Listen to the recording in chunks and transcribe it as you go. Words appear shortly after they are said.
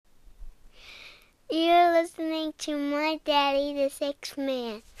You're listening to My Daddy, the Sixth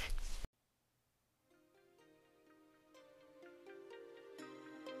Man.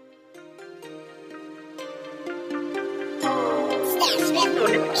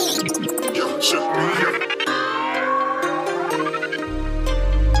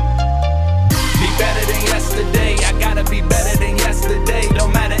 Better than yesterday, I gotta be better than yesterday.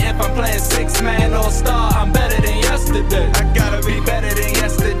 Don't matter if I'm playing six-man or star, I'm better than yesterday. I gotta be better than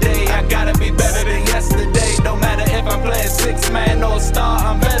yesterday, I gotta be better than yesterday. Don't matter if I'm playing six-man or star,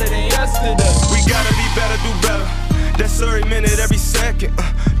 I'm better than yesterday. We gotta be better, do better. That's every minute, every second.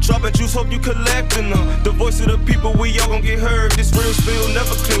 Dropping juice, hope you collecting them. The voice of the people, we all gon' get heard. This real spill,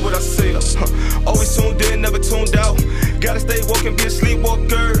 never clear what I say. Always tuned in, never tuned out. Gotta stay woke and be a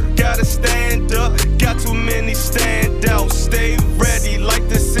sleepwalker. Gotta stand up, got too many standouts. Stay ready like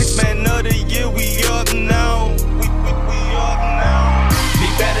the sixth man of the year. We up now. We up now. Be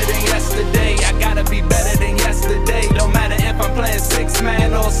better than yesterday, I gotta be better than yesterday. Don't matter if I'm playing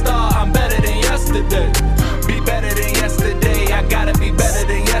six-man or star, I'm better than yesterday. Be better than yesterday, I gotta be better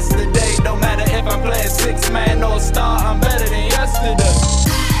than yesterday. Don't matter if I'm playing six-man or star, I'm better than yesterday.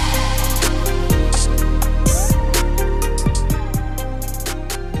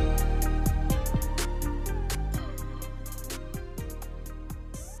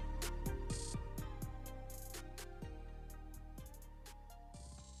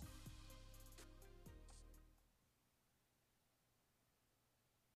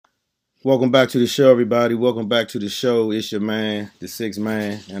 Welcome back to the show, everybody. Welcome back to the show. It's your man, the Sixth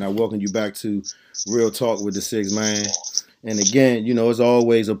Man, and I welcome you back to Real Talk with the Sixth Man. And again, it's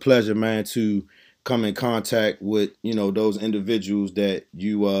always a pleasure, man, to come in contact with, those individuals that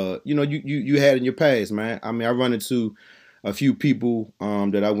you had in your past, man. I mean, I run into a few people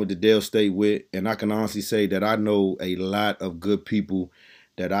that I went to Dale State with, and I can honestly say that I know a lot of good people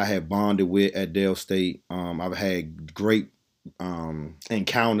that I have bonded with at Dale State. I've had great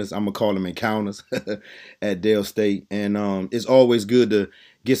encounters, I'm gonna call them encounters at Dale State, and it's always good to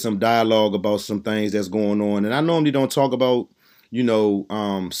get some dialogue about some things that's going on. And I normally don't talk about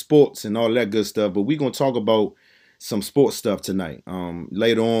sports and all that good stuff, but we're gonna talk about some sports stuff tonight.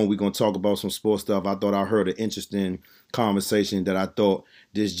 Later on, we're gonna talk about some sports stuff. I thought I heard an interesting conversation that I thought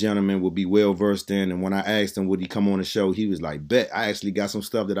this gentleman would be well versed in, and when I asked him would he come on the show, he was like, bet, I actually got some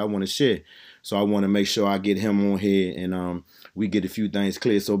stuff that I want to share. So I want to make sure I get him on here and we get a few things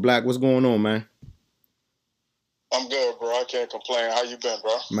clear. So Black, what's going on, man? I'm good, bro. I can't complain. How you been,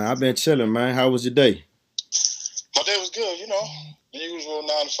 bro? Man, I've been chilling, man. How was your day? My day was good, the usual 9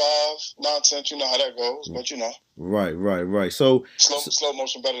 to 5, nonsense. You know how that goes, but Right. So slow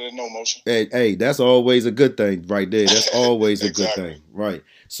motion better than no motion. Hey, that's always a good thing, right there. That's always a Exactly. good thing, right?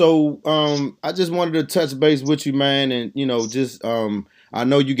 So I just wanted to touch base with you, man, and I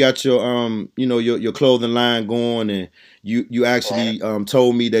know you got your your clothing line going, and you actually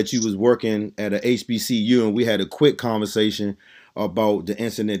told me that you was working at a HBCU, and we had a quick conversation about the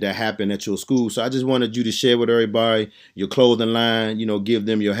incident that happened at your school. So I just wanted you to share with everybody your clothing line, give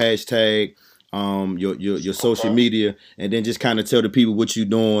them your hashtag, your social media, and then just kind of tell the people what you're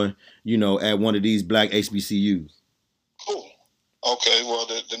doing, at one of these black HBCUs. Cool. Okay, well,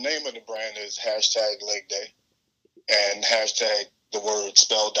 the name of the brand is hashtag Leg Day, and hashtag the word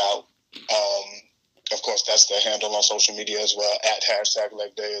spelled out. Of course, that's the handle on social media as well, at hashtag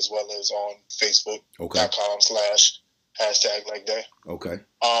Leg Day, as well as on Facebook.com/hashtag Leg Day. Okay.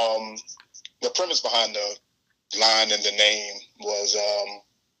 The premise behind the line and the name was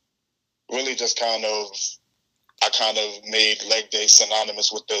really just I made Leg Day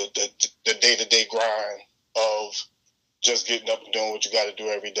synonymous with the day-to-day grind of just getting up and doing what you got to do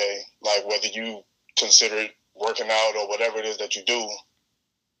every day. Like whether you consider it working out or whatever it is that you do,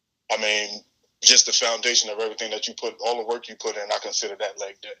 I mean, just the foundation of everything that you put, all the work you put in, I consider that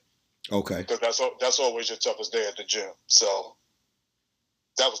Leg Day. Okay. Because that's always your toughest day at the gym. So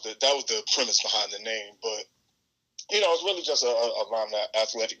that was the premise behind the name. But it's really just a line of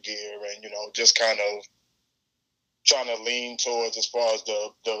athletic gear, and just kind of trying to lean towards, as far as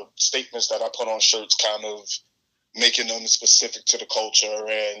the statements that I put on shirts, kind of making them specific to the culture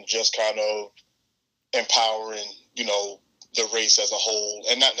and just kind of empowering, the race as a whole,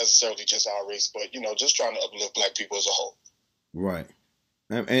 and not necessarily just our race, but just trying to uplift black people as a whole. Right.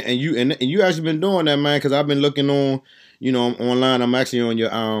 And you actually been doing that, man, because I've been looking on, online. I'm actually on your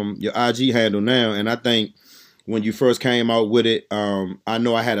IG handle now, and I think when you first came out with it, I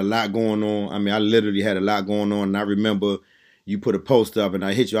know I had a lot going on. I mean, I literally had a lot going on, and I remember you put a post up, and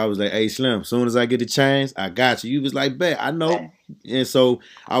I hit you. I was like, "Hey, Slim, as soon as I get a chance, I got you." You was like, "Bet, I know," and so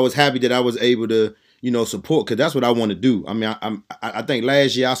I was happy that I was able to, support, because that's what I want to do. I mean, I think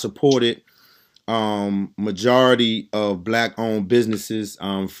last year I supported majority of black-owned businesses,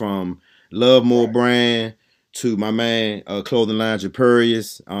 from Love More brand to my man clothing line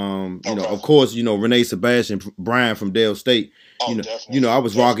Japurius. You know, of course, you know, Renee Sebastian Bryan from Dale State. I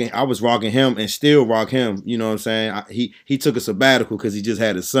was rocking him and still rock him. You know what I'm saying? He took a sabbatical because he just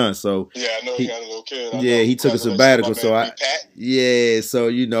had a son. So yeah, I know he got a little kid. He took a sabbatical. So so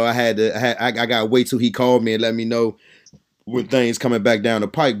you know, I got to wait till he called me and let me know when things coming back down the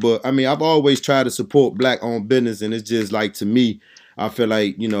pike. But I mean, I've always tried to support black-owned business, and it's just like, to me, I feel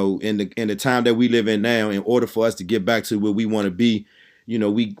like, you know, in the time that we live in now, in order for us to get back to where we want to be, you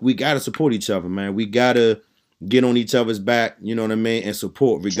know, we got to support each other, man. We got to get on each other's back, you know what I mean, and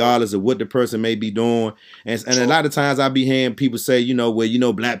support regardless of what the person may be doing. And a lot of times I be hearing people say, you know, well, you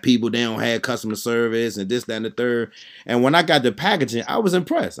know, black people, they don't have customer service and this, that, and the third. And when I got the packaging, I was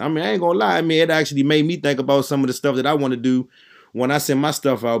impressed. I mean, I ain't gonna lie. I mean, it actually made me think about some of the stuff that I want to do when I send my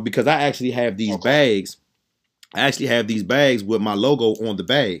stuff out, because I actually have these bags. I actually have these bags with my logo on the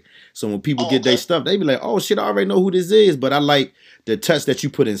bag. So when people get their stuff, they be like, oh shit, I already know who this is. But I like the touch that you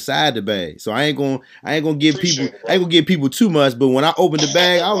put inside the bag. So I ain't gonna give people too much. But when I opened the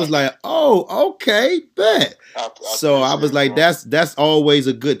bag, I was like, oh, okay, bet. So I was like, that's always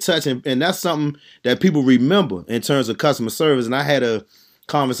a good touch. And that's something that people remember in terms of customer service. And I had a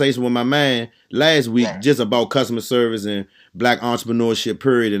conversation with my man last week just about customer service and black entrepreneurship,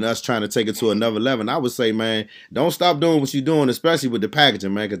 period, and us trying to take it to another level. And I would say, man, don't stop doing what you're doing, especially with the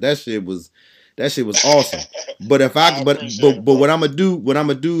packaging, man, because that shit was awesome. But but what I'm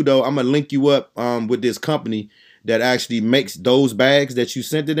gonna do though, I'm gonna link you up with this company that actually makes those bags that you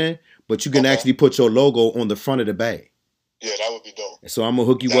sent it in, but you can actually put your logo on the front of the bag. Yeah, that would be dope. So I'm gonna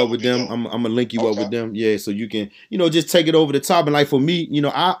hook you up with them. I'm gonna link you up with them. Yeah, so you can, you know, just take it over the top. And like for me, you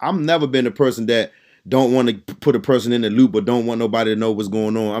know, I'm never been a person that don't want to put a person in the loop or don't want nobody to know what's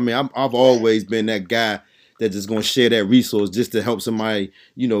going on. I mean, I've always been that guy that just gonna share that resource just to help somebody,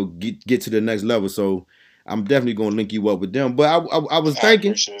 you know, get to the next level. So I'm definitely gonna link you up with them. But I was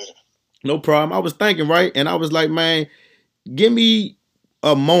thinking, no problem. I was thinking, right, and I was like, man, give me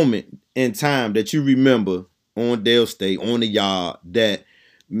a moment in time that you remember on Dale State, on the yard, that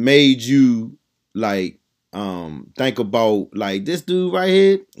made you like think about like, this dude right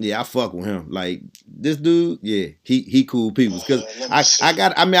here, yeah, I fuck with him. Like this dude, yeah, he cool people. Because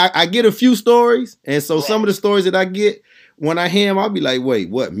I get a few stories, and so some of the stories that I get when I hear him, I'll be like, wait,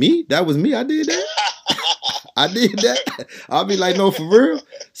 what, me? That was me? I did that? I did that? I'll be like, no, for real?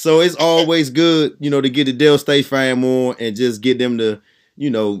 So it's always good, you know, to get the Dale State fam on and just get them to, you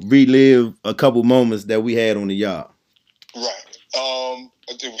know, relive a couple moments that we had on the yard. Right.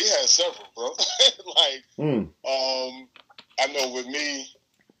 We had several, bro. I know with me,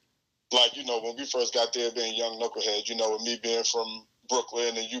 like, you know, when we first got there being young knuckleheads, you know, with me being from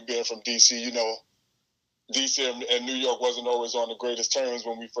Brooklyn and you being from DC, you know, DC and New York wasn't always on the greatest terms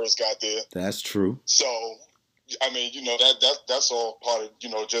when we first got there. That's true. So, I mean, you know, that's all part of, you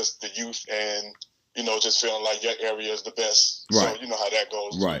know, just the youth and, you know, just feeling like your area is the best. Right. So you know how that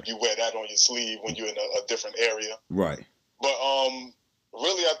goes. Right. You wear that on your sleeve when you're in a different area. Right. But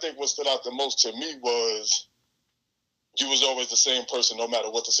really, I think what stood out the most to me was you was always the same person no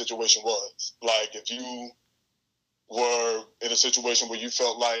matter what the situation was. Like if you were in a situation where you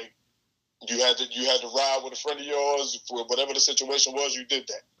felt like you had to ride with a friend of yours, for whatever the situation was, you did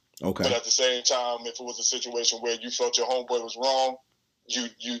that. Okay. But at the same time, if it was a situation where you felt your homeboy was wrong, you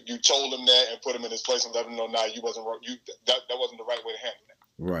told him that and put him in his place and let him know, nah, you wasn't wrong. That wasn't the right way to handle that.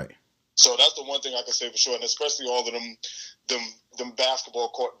 Right. So that's the one thing I can say for sure, and especially all of them basketball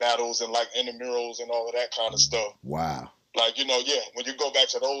court battles and like intramurals and all of that kind of stuff. Wow. Like, you know, yeah, when you go back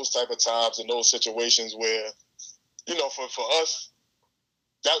to those type of times and those situations where, you know, for us,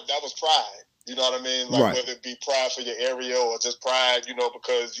 that was pride. You know what I mean? Like whether it be pride for your area or just pride, you know,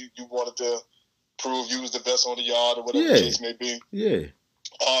 because you wanted to prove you was the best on the yard or whatever the case may be. Yeah.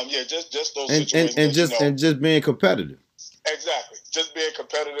 Just those situations. And just being competitive. Exactly. Just being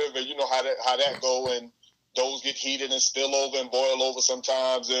competitive, and you know how that go, and those get heated and spill over and boil over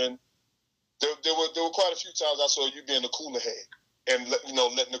sometimes. And there were quite a few times I saw you being the cooler head and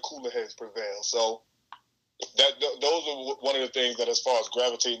letting the cooler heads prevail. So those are one of the things that, as far as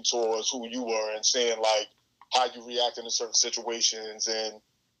gravitating towards who you were and seeing like how you reacted in certain situations, and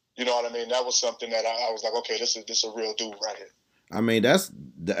you know what I mean, that was something that I was like, okay, this is a real dude right here.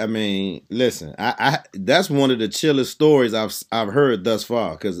 Listen, I that's one of the chillest stories I've heard thus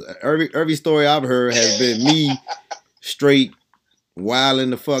far, because every story I've heard has been me straight wilding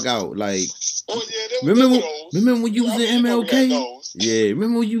the fuck out. Like, remember when you was in MLK? Yeah,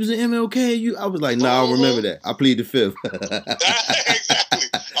 remember when you was in MLK? I was like, nah, I don't remember that. I plead the fifth. Exactly.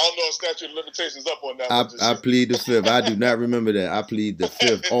 I don't know if statute of limitations up on that. I plead the fifth. I do not remember that. I plead the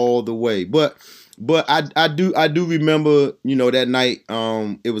fifth all the way. But I do remember, you know, that night.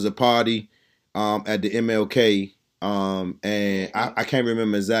 It was a party at the MLK. And I can't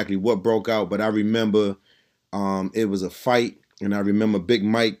remember exactly what broke out, but I remember it was a fight, and I remember Big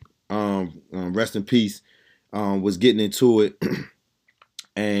Mike, rest in peace, was getting into it,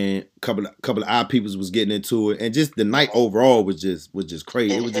 and a couple of our peoples was getting into it, and just the night overall was just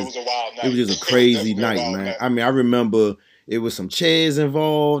crazy. It was just a wild night. It was just a crazy night, man. I mean, I remember it was some chairs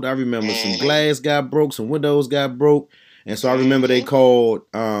involved. I remember some glass got broke, some windows got broke. And so I remember they called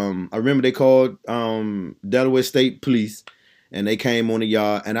Delaware State Police, and they came on the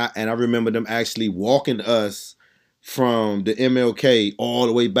yard, and I remember them actually walking us from the MLK all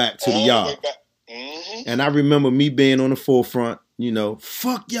the way back to the yard. And I remember me being on the forefront, you know,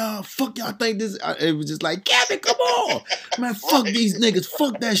 fuck y'all think this. It was just like, Gavin, come on, man, fuck these niggas,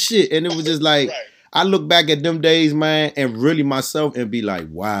 fuck that shit. And it was just like, I look back at them days, man, and really myself and be like,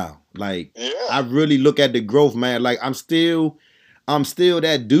 wow. Like, I really look at the growth, man. Like, I'm still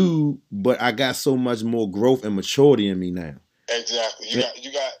that dude, but I got so much more growth and maturity in me now. Exactly.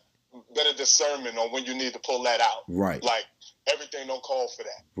 You got better discernment on when you need to pull that out. Right. Like, everything don't call for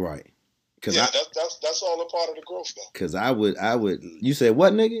that. Right. That's all a part of the growth, though. Because I would. You said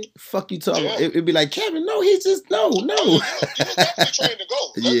what, nigga? Fuck you talking about? It'd be like, Kevin, no, he's just no. You were definitely trained to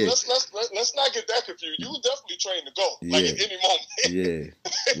go. Let's not get that confused. You were definitely trained to go, like at any moment.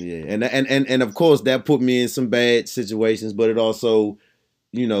 Yeah. And of course that put me in some bad situations, but it also,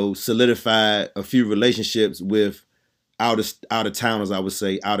 you know, solidified a few relationships with out of towners. I would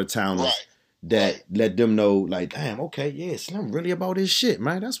say out of towners. Right. That let them know, like, damn, okay, yeah, Slim really about his shit,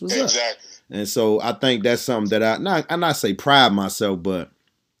 man. That's what's up. And so I think that's something that I not say pride myself, but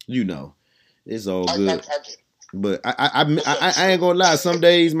you know, it's all good. I get it. But I ain't gonna lie. Some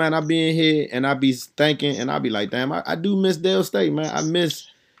days, man, I be in here and I be thinking, and I be like, damn, I do miss Dale State, man. I miss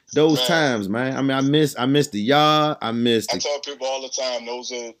those times, man. I mean, I miss the yard. I tell people all the time,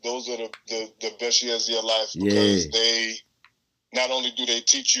 those are the best years of your life, because they. Not only do they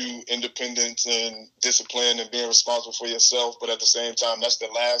teach you independence and discipline and being responsible for yourself, but at the same time, that's the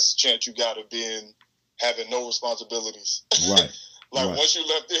last chance you got of having no responsibilities. Right. Once you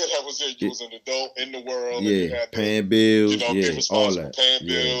left there, that was it. You was an adult in the world. Yeah, and you had paying bills. You know, be responsible for paying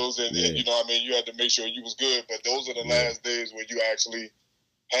bills. And, you know what I mean? You had to make sure you was good. But those are the last days where you actually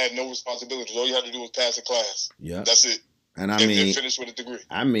had no responsibilities. All you had to do was pass a class. Yeah. That's it. And I mean, finish with a degree.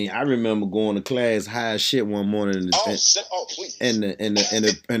 I mean, I remember going to class high as shit one morning. Please. And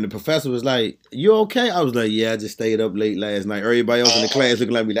the professor was like, "You okay?" I was like, "Yeah, I just stayed up late last night." Everybody else in the class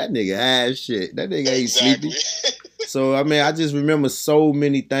looking like me. That nigga high as shit. That nigga ain't sleepy. So I mean, I just remember so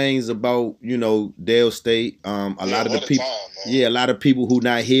many things about, you know, Dale State. A lot of the people, a lot of people who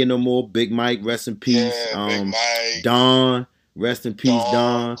not here no more. Big Mike, rest in peace. Big Mike. Don. Rest in peace,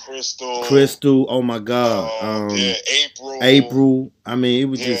 Don. Crystal. Oh my God. April. I mean, it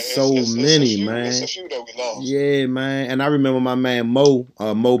was just so many, man. It's a few that we lost. Yeah, man. And I remember my man Mo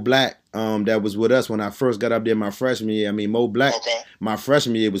Black, that was with us when I first got up there my freshman year. I mean, Mo Black, my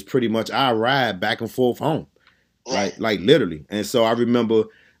freshman year was pretty much our ride back and forth home. Right. Like literally. And so I remember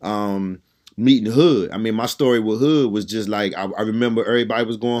meeting Hood. I mean, my story with Hood was just like, I remember everybody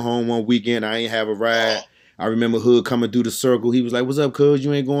was going home one weekend. I ain't have a ride. I remember Hood coming through the circle. He was like, "What's up, cuz?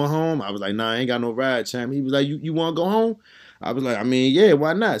 You ain't going home?" I was like, "Nah, I ain't got no ride, champ." He was like, You want to go home?" I was like, "I mean, yeah,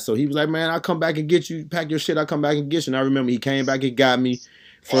 why not?" So he was like, "Man, I'll come back and get you. Pack your shit. I'll come back and get you." And I remember he came back and got me.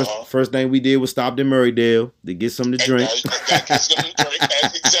 First thing we did was stopped in Murraydale to get something to drink. Exactly. You got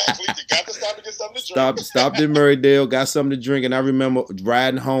to stop and get something to drink. Stopped in Murraydale, got something to drink. And I remember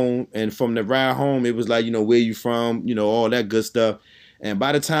riding home. And from the ride home, it was like, you know, where you from? You know, all that good stuff. And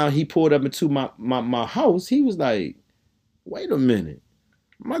by the time he pulled up into my house, he was like, "Wait a minute,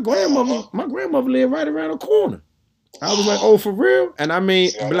 my grandmother lived right around the corner." I was like, "Oh, for real?" And I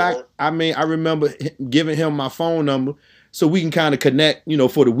mean, I remember giving him my phone number so we can kind of connect, you know,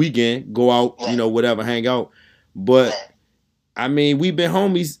 for the weekend, go out, you know, whatever, hang out. But I mean, we've been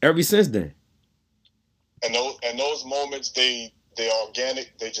homies ever since then. And those moments, they're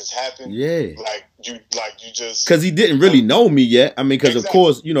organic. They just happen. Yeah. Like you just. Because he didn't really know me yet. I mean, because of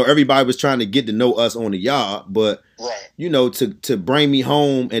course, you know, everybody was trying to get to know us on the yard. But, you know, to bring me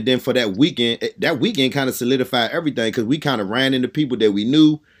home and then for that weekend kind of solidified everything because we kind of ran into people that we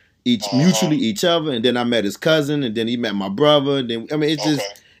knew mutually each other. And then I met his cousin and then he met my brother. And then, I mean,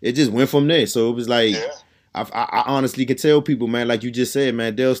 it just went from there. So it was like, I honestly could tell people, man, like you just said,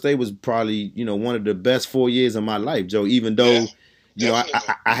 man, Dale State was probably, you know, one of the best 4 years of my life, Joe, even though, you know,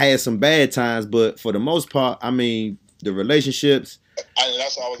 I had some bad times, but for the most part, I mean, the relationships,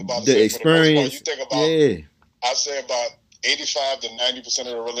 That's what I was about to the say. experience. For the most part, you think about, Yeah, I'd say about 85 to 90% of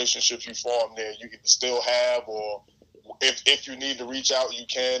the relationships you form there, you can still have, or if you need to reach out, you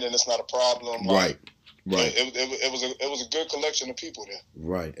can, and it's not a problem. right. It was a good collection of people there.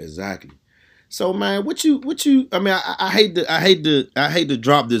 Right, exactly. So man, what you? I mean, I hate to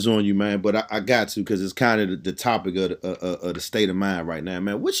drop this on you, man, but I got to because it's kind of the topic of the state of mind right now,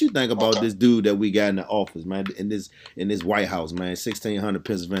 man. What you think about this dude that we got in the office, man, in this White House, man, 1600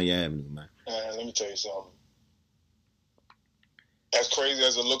 Pennsylvania Avenue, man? Let me tell you something. As crazy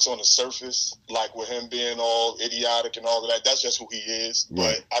as it looks on the surface, like with him being all idiotic and all of that, that's just who he is.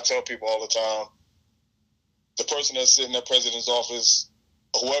 Right. But I tell people all the time, the person that's sitting in the president's office,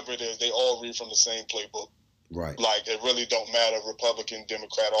 whoever it is, they all read from the same playbook. Right. Like, it really don't matter, Republican,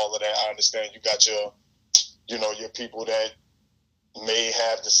 Democrat, all of that. I understand you got your people that may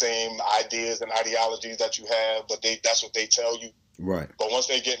have the same ideas and ideologies that you have, but that's what they tell you. Right. But once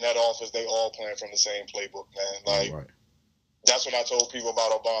they get in that office, they all playing from the same playbook, man. Like, right. That's what I told people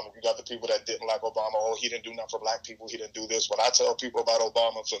about Obama. You got the people that didn't like Obama. Oh, he didn't do nothing for black people. He didn't do this. When I tell people about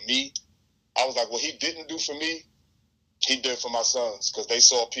Obama, for me, I was like, what he didn't do for me, he did for my sons, because they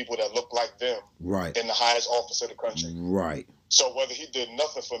saw people that looked like them right. in the highest office of the country. Right. So whether he did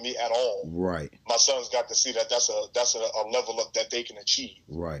nothing for me at all, right, my sons got to see that that's a level up that they can achieve.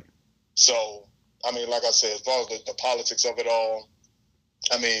 Right. So, I mean, like I said, as far as the politics of it all,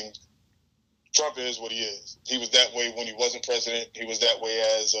 I mean, Trump is what he is. He was that way when he wasn't president. He was that way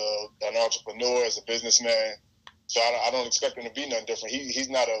as an entrepreneur, as a businessman. So I don't expect him to be nothing different. He's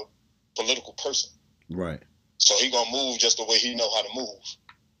not a political person. Right. So he gonna move just the way he know how to move.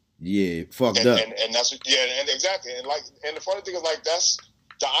 Yeah, fucked up. And that's what, yeah, and exactly. And the funny thing is, like, that's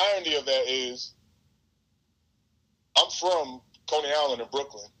the irony of that is, I'm from Coney Island in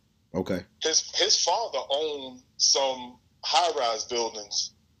Brooklyn. Okay. His father owned some high-rise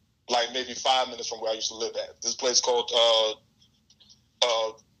buildings, like maybe 5 minutes from where I used to live at. This place called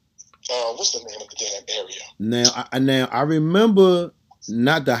what's the name of the damn area? Now I remember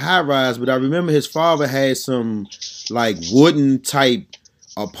not the high-rise, but I remember his father had some like wooden type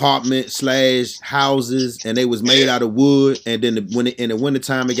apartment / houses, and they was made out of wood. And then in the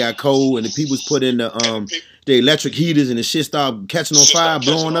wintertime it got cold, and the people was put in the electric heaters, and the shit started catching on fire,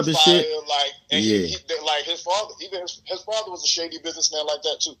 blowing up and shit. He, like his father, even his father was a shady businessman like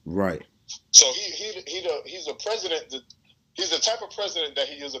that too. Right. So he's a president. He's the type of president that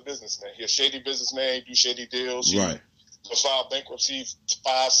he is a businessman. He's a shady businessman. He do shady deals. Right. He'll file bankruptcy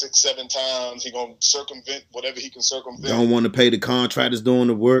 5, 6, 7 times. He gonna circumvent whatever he can circumvent. Don't want to pay the contractors doing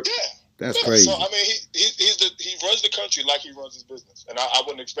the work. Yeah. That's crazy. So I mean, he runs the country like he runs his business, and I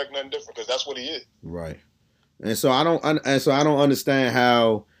wouldn't expect nothing different, because that's what he is. Right. And so I don't understand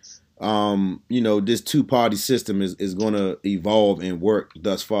how this two-party system is going to evolve and work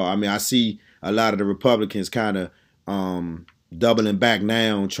thus far. I mean, I see a lot of the Republicans kind of doubling back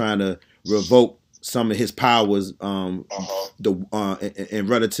now, trying to revoke some of his powers, in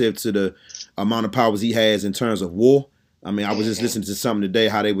relative to the amount of powers he has in terms of war. I mean, I was just listening to something today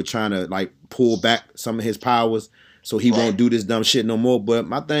how they were trying to like pull back some of his powers so he won't do this dumb shit no more. But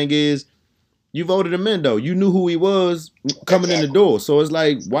my thing is, you voted him in though. You knew who he was coming in the door. So it's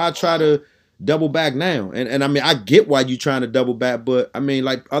like, why try to double back now? And I mean, I get why you trying to double back, but I mean,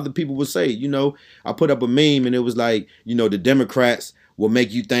 like other people would say, I put up a meme and it was like, the Democrats will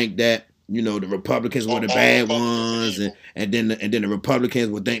make you think that, the Republicans were the bad ones, and then the Republicans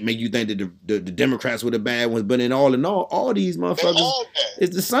would make you think that the Democrats were the bad ones. But in all these motherfuckers,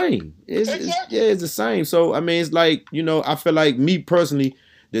 it's the same. It's the same. So I mean, it's like, I feel like, me personally,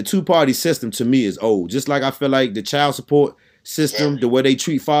 the two-party system to me is old. Just like I feel like the child support system, the way they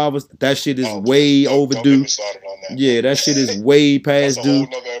treat fathers, that shit is way overdue. Don't get me started on that. Yeah, that shit is way past That's a due. whole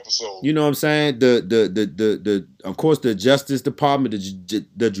nother episode. You know what I'm saying? The of course the Justice Department,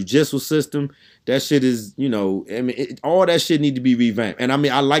 the judicial system, that shit is, I mean, all that shit need to be revamped. And I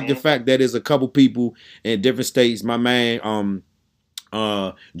mean, I like the fact that there's a couple people in different states. My man,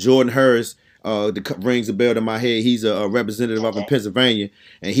 Jordan Harris, rings a bell to my head. He's a representative up in Pennsylvania,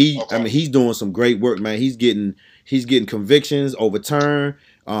 and I mean, he's doing some great work, man. He's getting convictions overturned.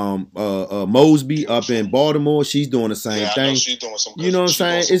 Mosby up in Baltimore, she's doing the same thing. I know she's doing some good, you know what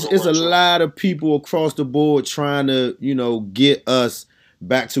I'm saying? It's a lot of people across the board trying to, get us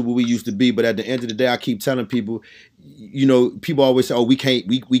back to what we used to be. But at the end of the day, I keep telling people, people always say, "Oh, we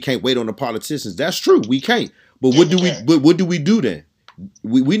can't wait on the politicians." That's true, we can't. But what do we do then?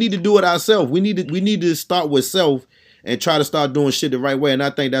 We need to do it ourselves. We need to start with self and try to start doing shit the right way. And I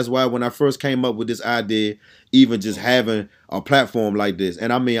think that's why when I first came up with this idea, even just having a platform like this,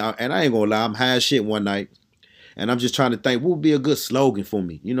 and I mean, and I ain't gonna lie, I'm high as shit one night, And I'm just trying to think, what would be a good slogan for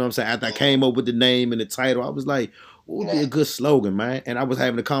me? You know what I'm saying? After I came up with the name and the title, I was like, what would be a good slogan, man? And I was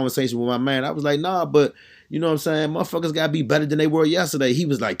having a conversation with my man. I was like, nah, but you know what I'm saying? Motherfuckers gotta be better than they were yesterday. He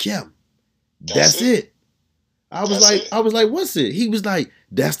was like, Kim, that's it. I was like, what's it? He was like,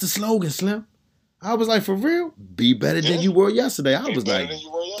 that's the slogan, Slim. I was like, for real? Be better than you were yesterday. I was like,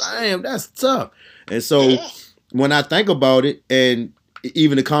 damn, that's tough. And so when I think about it, and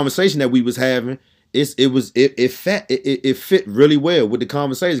even the conversation that we was having, it fit really well with the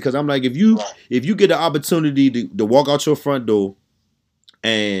conversation. Because I'm like, if you get the opportunity to walk out your front door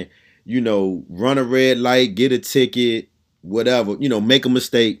and, you know, run a red light, get a ticket, whatever, you know, make a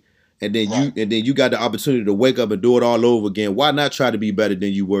mistake, and then you got the opportunity to wake up and do it all over again, why not try to be better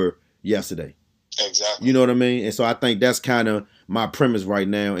than you were yesterday? Exactly. You know what I mean? And so I think that's kind of my premise right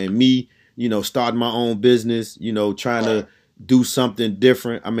now. And me, you know, starting my own business, you know, trying to do something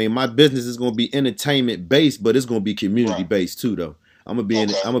different. I mean, my business is going to be entertainment based, but it's going to be community based too, though. I'm gonna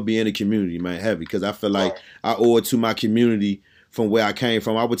be in the community, man, heavy, because I feel like I owe it to my community from where I came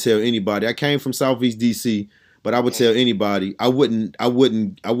from. I would tell anybody. I came from Southeast DC, but I would tell anybody I wouldn't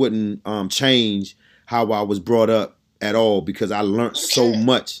change how I was brought up at all, because I learned so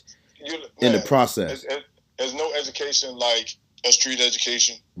much in the process. There's no education like a street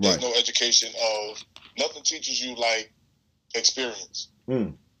education. There's no education of nothing teaches you like experience.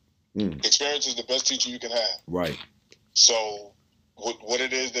 Experience is the best teacher you can have. Right. So what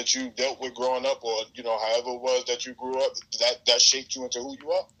it is that you dealt with growing up, or you know, however it was that you grew up, that shaped you into who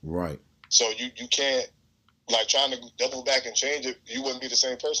you are. Right. So you can't, like, trying to double back and change it. You wouldn't be the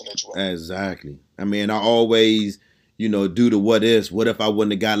same person that you are. Exactly. I mean, I always, you know, do the what ifs. What if I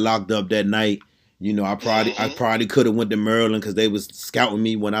wouldn't have got locked up that night? You know, I probably could have went to Maryland, because they was scouting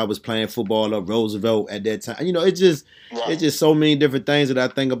me when I was playing football at Roosevelt at that time. You know, it's just so many different things that I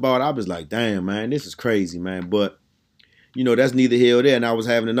think about. I was like, damn, man, this is crazy, man. But you know, that's neither here or there. And I was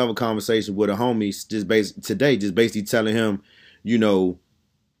having another conversation with a homie today, just basically telling him, you know,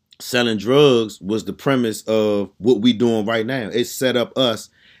 selling drugs was the premise of what we doing right now. It set up us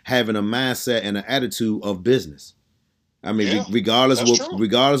having a mindset and an attitude of business. I mean, regardless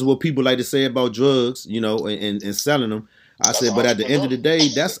of what people like to say about drugs, you know, and selling them, said, but at the end of the day,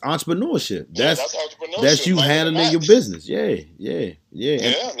 that's entrepreneurship. That's entrepreneurship. That's you handling your business. Yeah, like it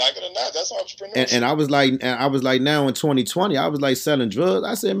or not, that's entrepreneurship. And I was like, now in 2020, I was like selling drugs.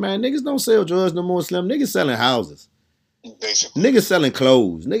 I said, man, niggas don't sell drugs no more, Slim. Niggas selling houses. Basically. Niggas selling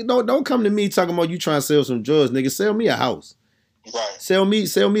clothes. Niggas don't come to me talking about you trying to sell some drugs. Niggas, sell me a house. Right. Sell me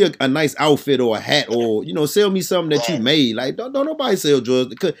a nice outfit or a hat, or you know, sell me something that you made. Like don't nobody sell drugs,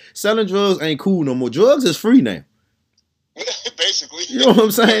 because selling drugs ain't cool no more. Drugs is free now. Basically, you know what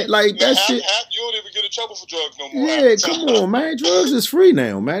I'm saying? Like that shit. You don't even get in trouble for drugs no more. Yeah, come on, man. Drugs is free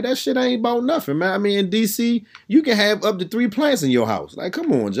now, man. That shit ain't about nothing, man. I mean, in DC, you can have up to 3 plants in your house. Like,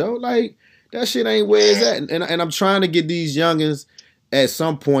 come on, Joe. Like that shit ain't where it's at. And I'm trying to get these youngins at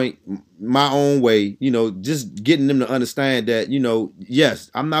some point my own way, you know, just getting them to understand that, you know, yes,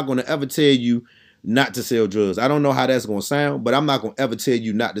 I'm not going to ever tell you not to sell drugs. I don't know how that's going to sound, but I'm not going to ever tell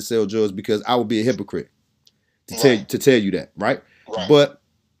you not to sell drugs, because I would be a hypocrite to tell you that, right? But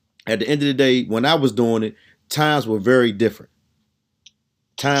at the end of the day, when I was doing it, times were very different.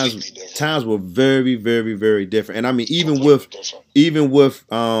 Times were very, very, very different. And I mean, even with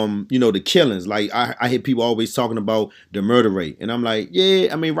you know, the killings, like I hear people always talking about the murder rate, and I'm like,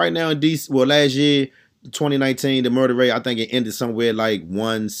 yeah, I mean, right now in DC, well, last year, 2019, the murder rate, I think it ended somewhere like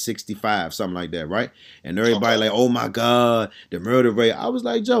 165, something like that, right? And everybody like, oh my God, the murder rate. I was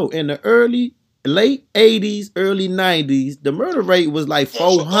like, Joe, in the late 80s, early 90s, the murder rate was like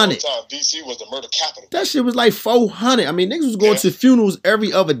 400. DC was the murder capital. That shit was like 400. I mean, niggas was going to funerals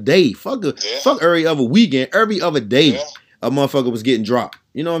every other day. Fuck every other weekend. Every other day, a motherfucker was getting dropped.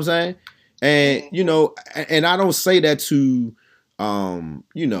 You know what I'm saying? And, you know, and I don't say that to,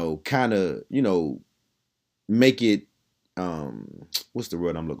 you know, kind of, you know, make it, what's the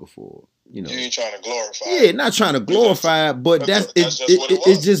word I'm looking for? You know, you ain't trying to glorify. Yeah, not trying to glorify, but that's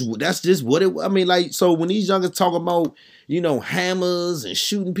just what it. I mean, like, so when these youngers talk about, you know, hammers and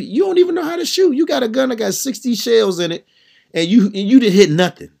shooting people, you don't even know how to shoot. You got a gun that got 60 shells in it, and you didn't hit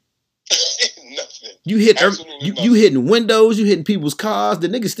nothing. Nothing. You hit you hitting windows, you hitting people's cars. The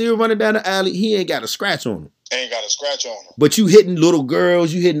nigga still running down the alley. He ain't got a scratch on him. Ain't got a scratch on him. But you hitting little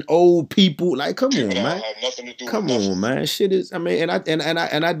girls, you hitting old people. Like, come on, man. Have nothing to do come with on, man. Shit is. I mean,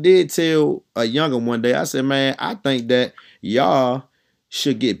 and I did tell a younger one day. I said, man, I think that y'all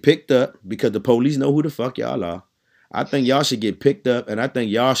should get picked up, because the police know who the fuck y'all are. I think y'all should get picked up, and I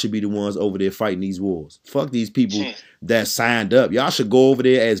think y'all should be the ones over there fighting these wars. Fuck these people that signed up. Y'all should go over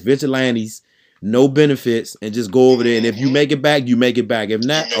there as vigilantes, no benefits, and just go over there. And if you make it back, you make it back. If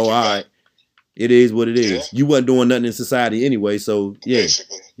not, all right. It is what it is. Yeah. You wasn't doing nothing in society anyway, so yeah.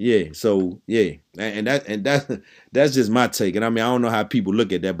 Basically. Yeah. So yeah. And that's just my take. And I mean, I don't know how people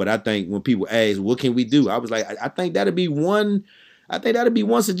look at that, but I think when people ask, what can we do? I was like, I think that'd be one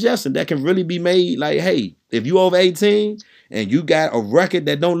suggestion that can really be made. Like, hey, if you over 18 and you got a record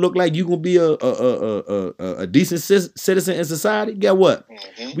that don't look like you gonna be a decent citizen in society, guess what?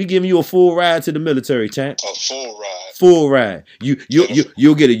 Mm-hmm. We giving you a full ride to the military, champ. A full ride. Full ride.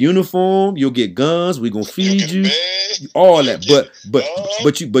 You'll get a uniform. You'll get guns. We gonna feed you. All that.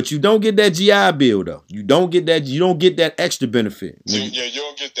 But you don't get that GI Bill though. You don't get that. You don't get that extra benefit. Yeah, you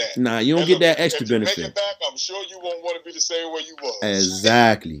don't get that. Nah, you don't get that extra benefit. Make it back, I'm sure you won't want to be the same way you was.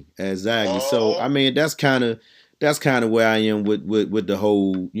 Exactly. So I mean, that's kind of where I am with the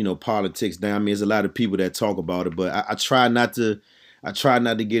whole, politics thing. I mean, there's a lot of people that talk about it, but I try not to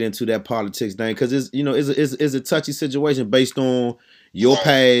get into that politics thing because it's a touchy situation based on your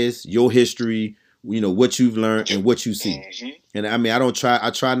past, your history, what you've learned and what you see. Mm-hmm. And I mean, I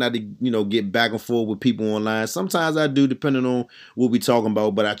try not to, get back and forth with people online. Sometimes I do, depending on what we talking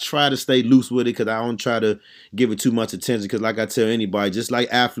about, but I try to stay loose with it because I don't try to give it too much attention. Because like I tell anybody, just like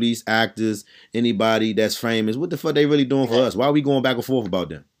athletes, actors, anybody that's famous, what the fuck they really doing for us? Why are we going back and forth about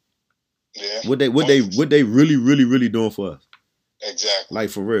them? Yeah. What they really, really, really doing for us? Exactly. Like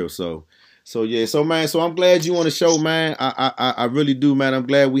for real. So yeah. So man, I'm glad you on the show, man. I really do, man. I'm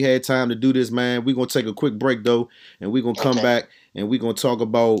glad we had time to do this, man. We're gonna take a quick break though, and we're gonna come back and we're gonna talk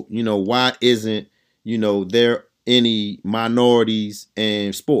about, why isn't, there any minorities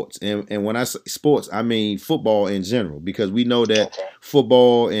in sports? And when I say sports, I mean football in general, because we know that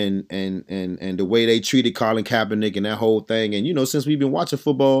football and the way they treated Colin Kaepernick and that whole thing, and since we've been watching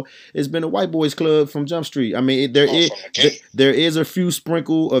football, it's been a white boys club from Jump Street. I mean, there is a few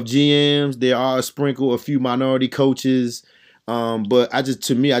sprinkle of GMs, there are a few minority coaches. But I just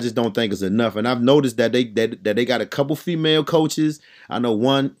don't think it's enough. And I've noticed that they got a couple female coaches. I know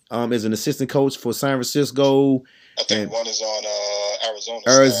one is an assistant coach for San Francisco. I think one is on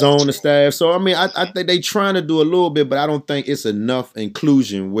Arizona staff. So I mean, I think they trying to do a little bit, but I don't think it's enough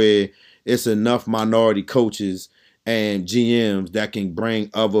inclusion where it's enough minority coaches and GMs that can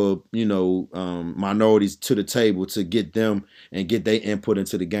bring other, minorities to the table to get them and get their input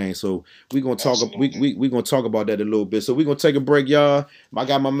into the game. So we're gonna talk. We're gonna talk about that a little bit. So we're gonna take a break, y'all. I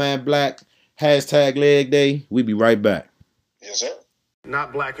got my man Black. #Leg Day. We be right back. Yes, sir.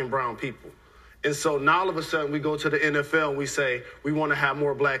 Not black and brown people. And so now all of a sudden we go to the NFL and we say we want to have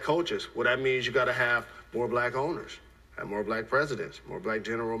more black coaches. Well, that means you got to have more black owners, have more black presidents, more black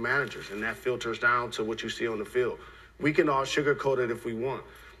general managers, and that filters down to what you see on the field. We can all sugarcoat it if we want.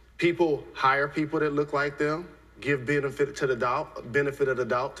 People hire people that look like them, give benefit of the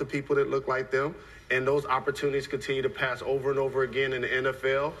doubt to people that look like them, and those opportunities continue to pass over and over again in the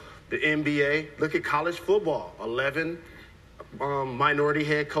NFL, the NBA. Look at college football, 11 minority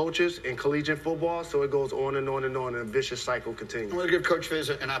head coaches in collegiate football, so it goes on and on and on, and a vicious cycle continues. I want to give Coach Fizz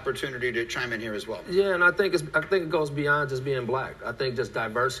an opportunity to chime in here as well. Yeah, and I think it goes beyond just being black. I think just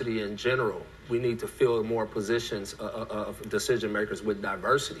diversity in general. We need to fill more positions of decision makers with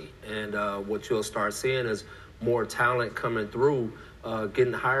diversity, and what you'll start seeing is more talent coming through,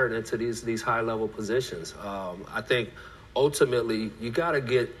 getting hired into these high level positions. I think ultimately you got to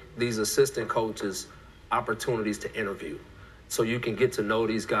get these assistant coaches opportunities to interview, so you can get to know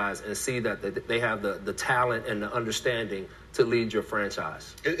these guys and see that they have the talent and the understanding to lead your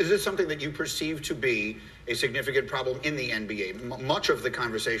franchise. Is this something that you perceive to be a significant problem in the NBA? Much of the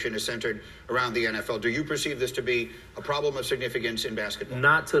conversation is centered around the NFL. Do you perceive this to be a problem of significance in basketball?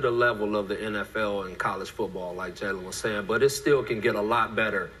 Not to the level of the NFL and college football, like Jalen was saying, but it still can get a lot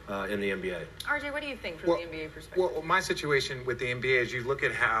better in the NBA. RJ, what do you think from the NBA perspective? Well, my situation with the NBA is you look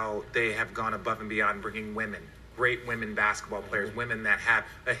at how they have gone above and beyond bringing women. Great women basketball players, women that have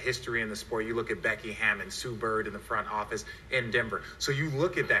a history in the sport. You look at Becky Hammon, Sue Bird in the front office in Denver. So you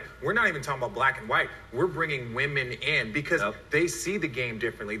look at that. We're not even talking about black and white. We're bringing women in because they see the game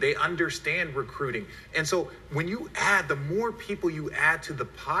differently. They understand recruiting. And so when you add, the more people you add to the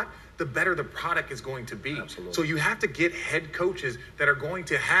pot, the better the product is going to be. Absolutely. So you have to get head coaches that are going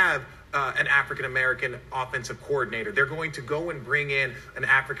to have an African-American offensive coordinator. They're going to go and bring in an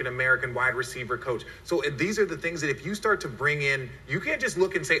African-American wide receiver coach. So these are the things that if you start to bring in, you can't just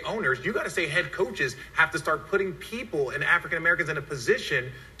look and say owners, you got to say head coaches have to start putting people and African-Americans in a position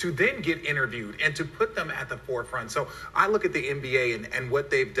to then get interviewed and to put them at the forefront. So I look at the NBA and what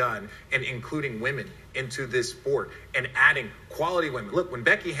they've done, and including women into this sport and adding quality women. Look, when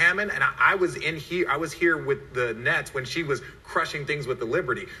Becky Hammon, and I was here with the Nets when she was crushing things with the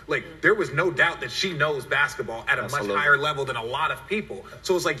Liberty. Like, there was no doubt that she knows basketball at a much higher level than a lot of people.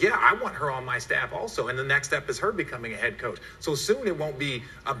 So it's like, yeah, I want her on my staff also. And the next step is her becoming a head coach. So soon it won't be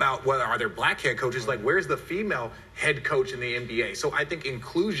about whether are there black head coaches, like where's the female head coach in the NBA. So I think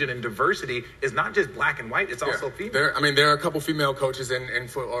inclusion and diversity is not just black and white, it's also female. There are a couple female coaches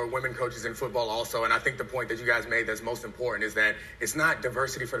or women coaches in football also, and I think the point that you guys made that's most important is that it's not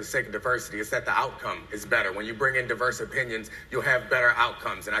diversity for the sake of diversity, it's that the outcome is better. When you bring in diverse opinions, you'll have better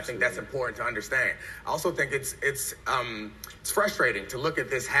outcomes, and I think that's important to understand. I also think it's frustrating to look at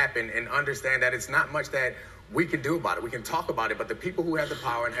this happen and understand that it's not much that we can do about it. We can talk about it, but the people who have the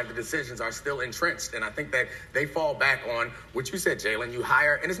power and have the decisions are still entrenched. And I think that they fall back on what you said, Jalen. You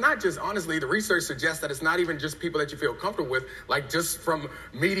hire, and it's not just, honestly, the research suggests that it's not even just people that you feel comfortable with, like just from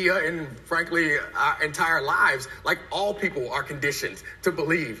media and frankly, our entire lives, like all people are conditioned to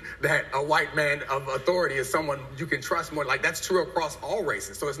believe that a white man of authority is someone you can trust more. Like, that's true across all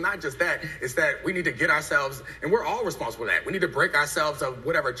races. So it's not just that, it's that we need to get ourselves, and we're all responsible for that. We need to break ourselves of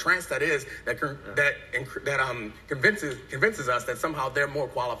whatever trance that is that convinces us that somehow they're more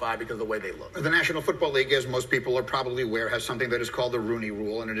qualified because of the way they look. The National Football League, as most people are probably aware, has something that is called the Rooney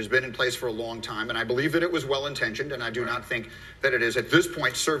Rule, and it has been in place for a long time, and I believe that it was well-intentioned, and I do not think that it is at this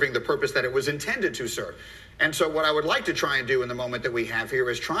point serving the purpose that it was intended to serve. And so what I would like to try and do in the moment that we have here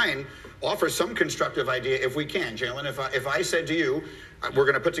is try and offer some constructive idea if we can. Jalen, if I said to you, we're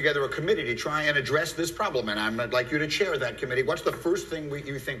going to put together a committee to try and address this problem, and I'd like you to chair that committee, what's the first thing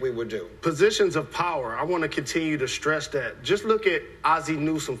you think we would do? Positions of power. I want to continue to stress that. Just look at Ozzie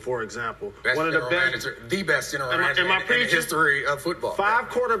Newsome, for example. One of the best general manager in the history of football. 5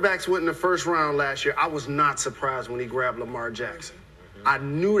 quarterbacks went in the first round last year. I was not surprised when he grabbed Lamar Jackson. I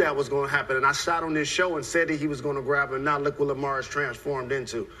knew that was going to happen, and I shot on this show and said that he was going to grab him, and now look what Lamar has transformed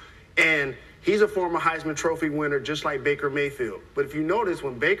into. And he's a former Heisman Trophy winner, just like Baker Mayfield. But if you notice,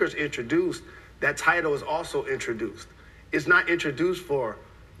 when Baker's introduced, that title is also introduced. It's not introduced for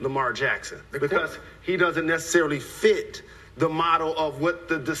Lamar Jackson because he doesn't necessarily fit the model of what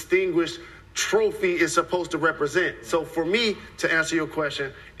the distinguished trophy is supposed to represent. So for me, to answer your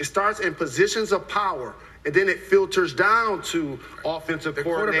question, it starts in positions of power, and then it filters down to offensive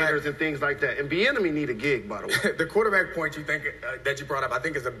coordinators and things like that. And Bieniemy need a gig, by the way. The quarterback point you think that you brought up, I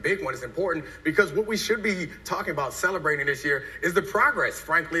think is a big one. It's important because what we should be talking about celebrating this year is the progress,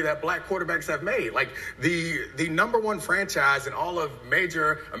 frankly, that black quarterbacks have made. Like the number one franchise in all of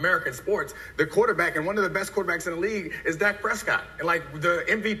major American sports, the quarterback and one of the best quarterbacks in the league is Dak Prescott. And like the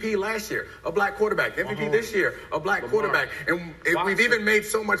MVP last year, a black quarterback. The MVP this year, a black quarterback. And we've even made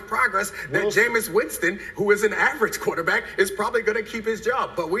so much progress that Jameis Winston, who is an average quarterback, is probably going to keep his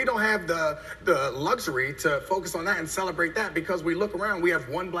job. But we don't have the luxury to focus on that and celebrate that because we look around, we have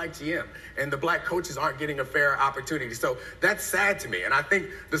one black GM, and the black coaches aren't getting a fair opportunity. So that's sad to me. And I think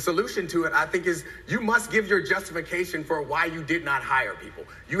the solution to it, I think, is you must give your justification for why you did not hire people.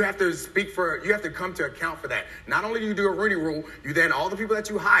 You have to come to account for that. Not only do you do a Rooney Rule, you then, all the people that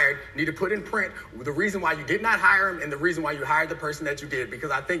you hired need to put in print the reason why you did not hire him and the reason why you hired the person that you did.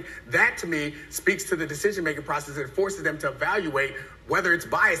 Because I think that, to me, speaks to the decision-making process and forces them to evaluate whether it's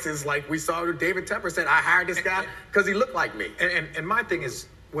biases, like we saw David Tepper said, I hired this guy because he looked like me. And my thing is,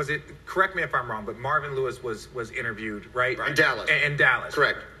 correct me if I'm wrong, but Marvin Lewis was interviewed, right? In Dallas. In Dallas.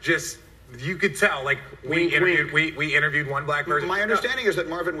 Correct. Just, you could tell, like, we interviewed one black person. My understanding is that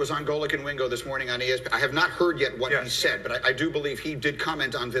Marvin was on Golic and Wingo this morning on ESPN. I have not heard yet what he said, but I do believe he did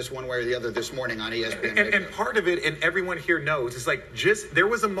comment on this one way or the other this morning on ESPN. And part of it, and everyone here knows, is like, there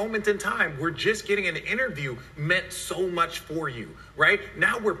was a moment in time where just getting an interview meant so much for you, right?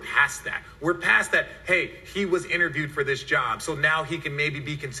 Now we're past that. We're past that, hey, he was interviewed for this job, so now he can maybe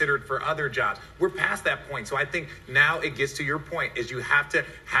be considered for other jobs. We're past that point. So I think now it gets to your point, is you have to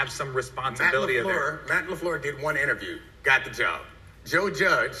have some responsibility. Matt LaFleur did one interview, got the job. Joe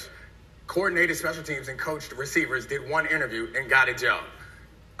Judge coordinated special teams and coached receivers, did one interview and got a job.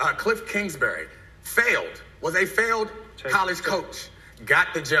 Cliff Kingsbury was a failed college coach,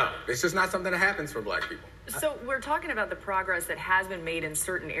 got the job. It's just not something that happens for black people. So we're talking about the progress that has been made in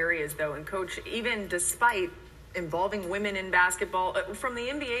certain areas, though, and Coach, even despite involving women in basketball, from the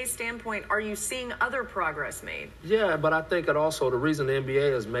NBA standpoint, are you seeing other progress made? Yeah, but I think that also the reason the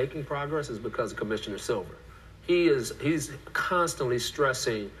NBA is making progress is because of Commissioner Silver. He's constantly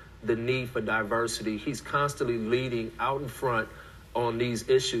stressing the need for diversity. He's constantly leading out in front on these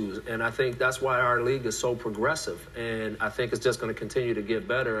issues, and I think that's why our league is so progressive, and I think it's just going to continue to get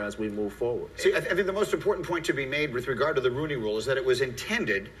better as we move forward. See, I think the most important point to be made with regard to the Rooney Rule is that it was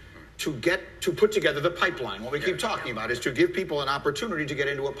intended to put together the pipeline. What we keep talking about is to give people an opportunity to get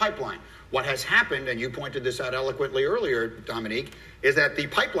into a pipeline. What has happened, and you pointed this out eloquently earlier, Dominique, is that the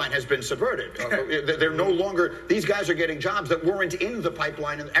pipeline has been subverted. They're no longer, these guys are getting jobs that weren't in the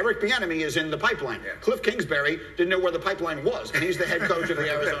pipeline, and Eric Bieniemy is in the pipeline. Cliff Kingsbury didn't know where the pipeline was, and he's the head coach of the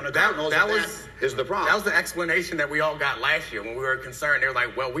Arizona Cardinals. That is the problem. That was the explanation that we all got last year when we were concerned. They were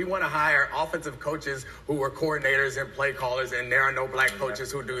like, well, we want to hire offensive coaches who are coordinators and play callers, and there are no black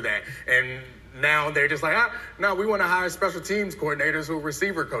coaches who do that. And now they're just like, no, we want to hire special teams coordinators who are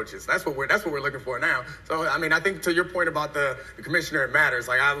receiver coaches. That's what we're looking for now. So, I mean, I think to your point about the commissioner, it matters.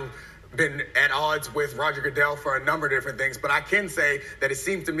 Like, I've been at odds with Roger Goodell for a number of different things, but I can say that it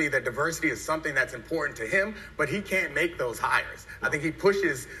seems to me that diversity is something that's important to him, but he can't make those hires. I think he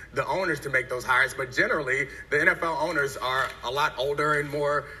pushes the owners to make those hires, but generally the NFL owners are a lot older and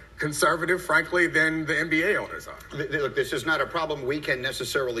more conservative, frankly, than the NBA owners are. Look, this is not a problem we can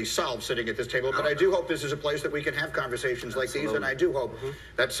necessarily solve sitting at this table, but I do hope this is a place that we can have conversations like these, and I do hope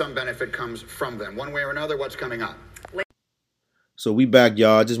that some benefit comes from them. One way or another, what's coming up? So we back,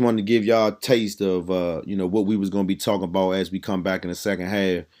 y'all. I just wanted to give y'all a taste of, what we was going to be talking about as we come back in the second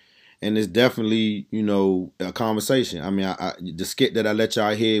half. And it's definitely, a conversation. I mean, the skit that I let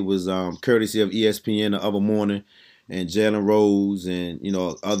y'all hear was courtesy of ESPN the other morning. And Jalen Rose and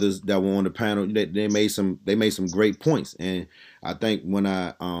others that were on the panel, they made some great points. And I think when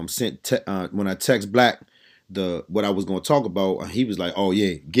I text Black what I was going to talk about, he was like, "Oh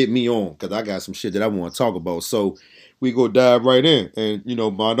yeah, get me on because I got some shit that I want to talk about." So we go dive right in. And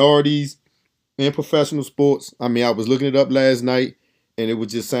minorities in professional sports. I mean, I was looking it up last night, and it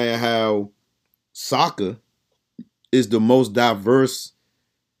was just saying how soccer is the most diverse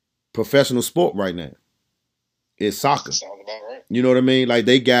professional sport right now. It's soccer. Sounds about right. You know what I mean? Like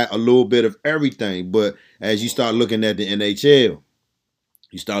they got a little bit of everything. But as you start looking at the NHL,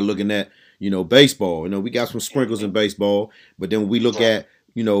 you start looking at, baseball. We got some sprinkles in baseball. But then when we look at,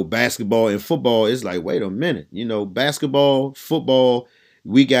 basketball and football, it's like, wait a minute. Basketball, football,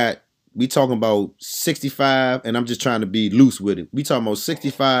 we talking about 65, and I'm just trying to be loose with it. We talking about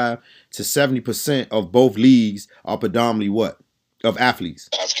 65 to 70% of both leagues are predominantly what? Of athletes.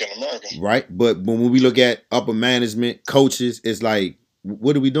 African American. Right? But when we look at upper management, coaches, it's like,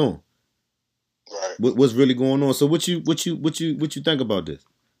 what are we doing? Right. What's really going on? So what you think about this?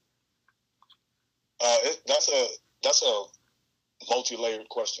 That's a multi-layered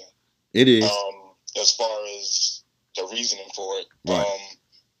question. It is. As far as the reasoning for it. Right.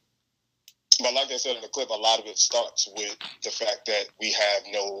 But like I said in the clip, a lot of it starts with the fact that we have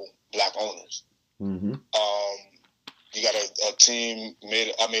no black owners. Mm-hmm. You got a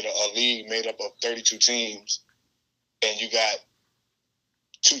league made up of 32 teams, and you got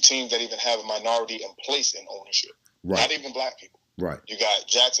 2 teams that even have a minority in place in ownership. Right. Not even black people. Right. You got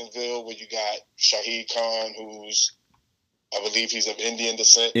Jacksonville, where you got Shahid Khan, who's, I believe he's of Indian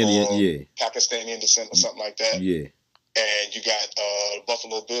descent or Pakistani descent or something like that. Yeah. And you got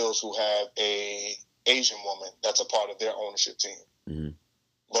Buffalo Bills, who have a Asian woman that's a part of their ownership team. Mm-hmm.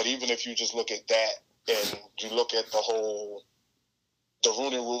 But even if you just look at that, and you look at the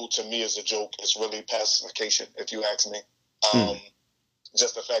Rooney Rule, to me is a joke. It's really pacification, if you ask me.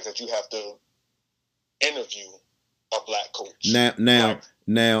 Just the fact that you have to interview a black coach. Now,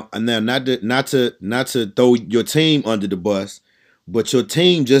 not to throw your team under the bus, but your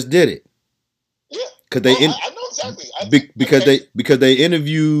team just did it. Yeah, because I know exactly. Because they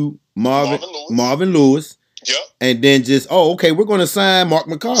interviewed Marvin Lewis. Yep. And then we're going to sign Mark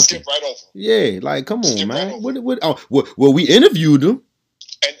McCarthy. Skip right over. Yeah, like, come on, man. We interviewed him.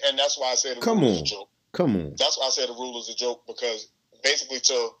 And that's why I said the rule is a joke. Come on. That's why I said the rule is a joke, because basically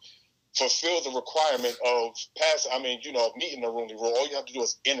to fulfill the requirement of meeting the Rooney Rule, all you have to do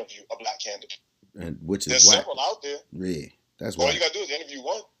is interview a black candidate. And which is There's several out there. Yeah, that's all you got to do is interview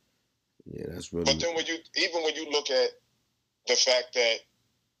one. Yeah, that's really. But then when you look at the fact that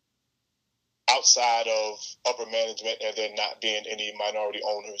outside of upper management and there not being any minority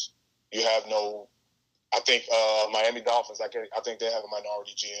owners, you have no. I think Miami Dolphins. I think they have a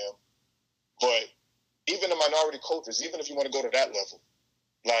minority GM, but even the minority coaches, even if you want to go to that level,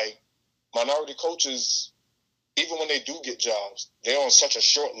 like minority coaches, even when they do get jobs, they're on such a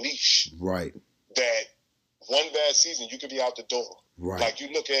short leash, right? That one bad season, you could be out the door. Right. Like you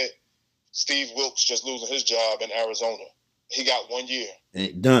look at Steve Wilkes just losing his job in Arizona. He got 1 year.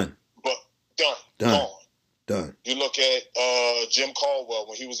 Ain't done. But done. Done. You look at Jim Caldwell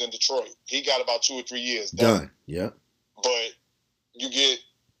when he was in Detroit. He got about 2 or 3 years. Done. Yeah. But you get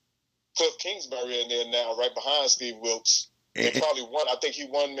Cliff Kingsbury in there now, right behind Steve Wilkes. They probably won. I think he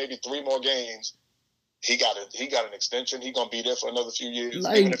won maybe 3 more games. he got an extension. He's gonna be there for another few years.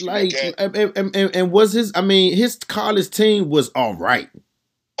 And was his? I mean, his college team was all right.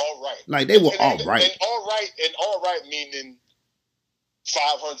 All right. Like they were all right. And all right meaning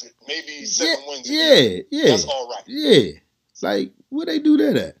 500, maybe 7 wins. Yeah. That's all right. Yeah. Like where they do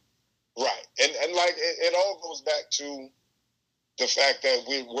that at? Right. And like it all goes back to the fact that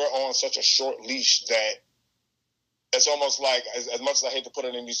we're on such a short leash that it's almost like, as much as I hate to put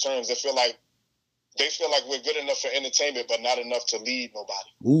it in these terms, they feel like we're good enough for entertainment, but not enough to lead nobody.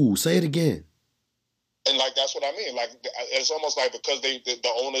 Ooh, say it again. And like that's what I mean. Like it's almost like because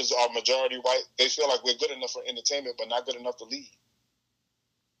the owners are majority white, they feel like we're good enough for entertainment, but not good enough to lead.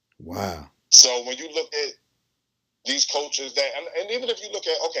 Wow. So when you look at these coaches and even if you look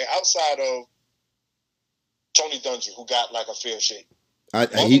at outside of Tony Dungy, who got like a fair shake,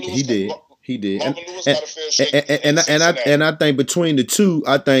 he did. Marvin Lewis got a fair shake. And I think between the two,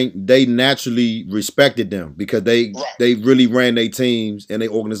 I think they naturally respected them because they really ran their teams and their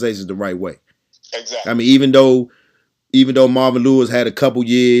organizations the right way. Exactly. I mean, even though Marvin Lewis had a couple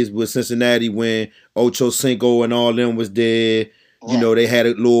years with Cincinnati when Ocho Cinco and all them was there, you know, they had a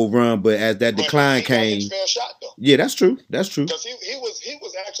little run, but as that decline came, his fair shot, though. Yeah, that's true. That's true. Because he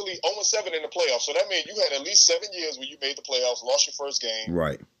was actually 0-7 in the playoffs, so that means you had at least 7 years where you made the playoffs, lost your first game,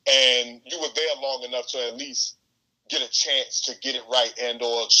 right, and you were there long enough to at least get a chance to get it right and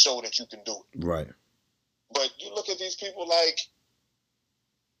or show that you can do it. Right. But you look at these people like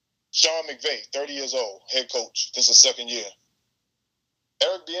Sean McVay, 30 years old, head coach. This is second year.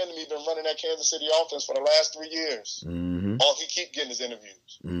 Eric Bieniemy been running that Kansas City offense for the last 3 years. Mm-hmm. All he keep getting his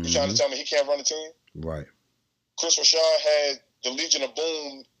interviews. Mm-hmm. You trying to tell me he can't run a team? Right. Chris Rashad had the Legion of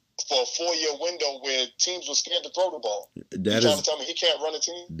Boom for a 4-year window where teams were scared to throw the ball. You trying to tell me he can't run a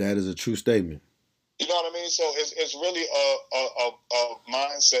team? That is a true statement. You know what I mean? So it's really a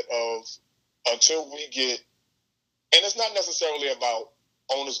mindset of until we get, and it's not necessarily about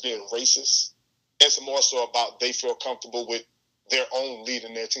owners being racist. It's more so about they feel comfortable with their own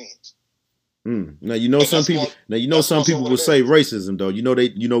leading their teams. Now you know some people. Some people will say racism though. You know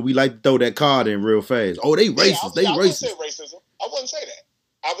we like to throw that card in real fast. Oh, they racist. I wouldn't say racism. I wouldn't say that.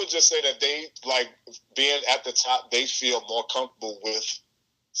 I would just say that they like being at the top. They feel more comfortable with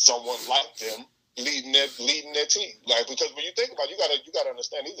someone like them leading their team. Like because when you think about it, you gotta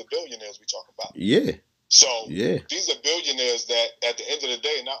understand these are billionaires we talk about. Yeah. So yeah, these are billionaires that at the end of the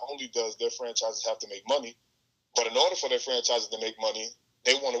day, not only does their franchises have to make money, but in order for their franchises to make money,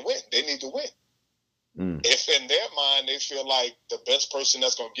 they want to win. They need to win. If in their mind they feel like the best person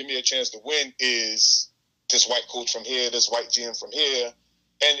that's going to give me a chance to win is this white coach from here, this white GM from here,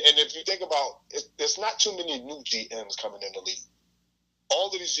 and if you think about it, there's not too many new GMs coming in the league. All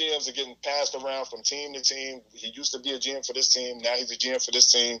of these GMs are getting passed around from team to team. He used to be a GM for this team. Now he's a GM for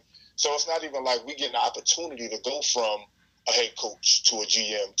this team. So it's not even like we get an opportunity to go from a head coach to a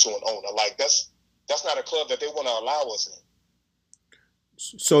GM to an owner. Like that's not a club that they want to allow us in.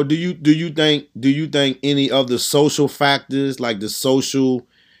 So do you think any of the social factors, like the social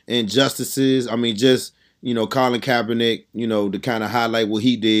injustices, I mean, just, you know, Colin Kaepernick, you know, to kind of highlight what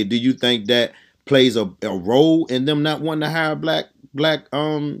he did, do you think that plays a role in them not wanting to hire black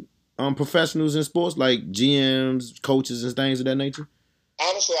professionals in sports, like GMs, coaches, and things of that nature?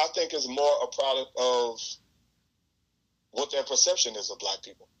 Honestly, I think it's more a product of what their perception is of black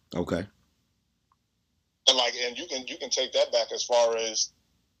people. Okay. And you can take that back as far as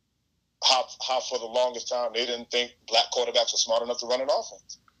how for the longest time they didn't think black quarterbacks were smart enough to run an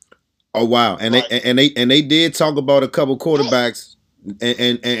offense. Oh wow! And they did talk about a couple quarterbacks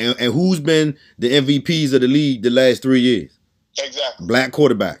and who's been the MVPs of the league the last 3 years. Exactly. Black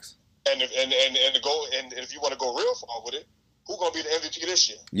quarterbacks. And if you want to go real far with it, who's gonna be the MVP this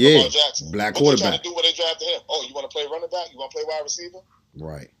year? Yeah. Lamar Jackson. Black what quarterback. They trying to do when they drafted him? Oh, you want to play running back? You want to play wide receiver?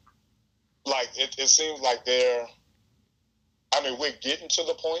 Right. Like it seems like we're getting to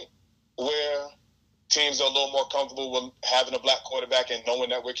the point where teams are a little more comfortable with having a black quarterback and knowing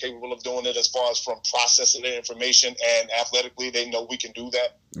that we're capable of doing it as far as from processing their information and athletically they know we can do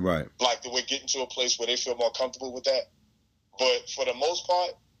that. Right. Like we're getting to a place where they feel more comfortable with that. But for the most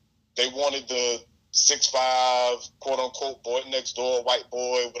part, they wanted the 6'5", quote unquote, boy next door, white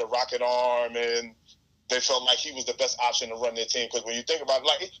boy with a rocket arm, and they felt like he was the best option to run their team. Because when you think about it,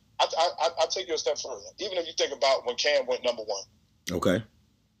 like I'll take you a step further. Even if you think about when Cam went number one. Okay.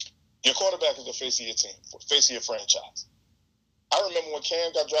 Your quarterback is the face of your team, face of your franchise. I remember when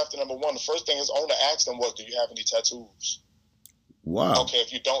Cam got drafted number one, the first thing his owner asked him was, do you have any tattoos? Wow. Okay,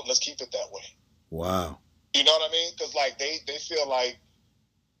 if you don't, let's keep it that way. Wow. You know what I mean? Because like they feel like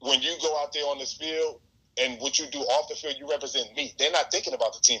when you go out there on this field and what you do off the field, you represent me. They're not thinking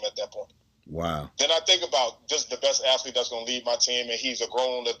about the team at that point. Wow. Then I think about this is the best athlete that's going to lead my team, and he's a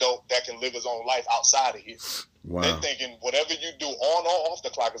grown adult that can live his own life outside of here. Wow. They're thinking whatever you do on or off the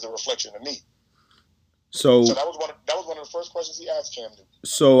clock is a reflection of me. So that was one of the first questions he asked Cam Newton.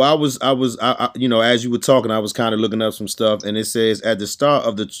 So I was, you know, as you were talking, I was kind of looking up some stuff, and it says at the start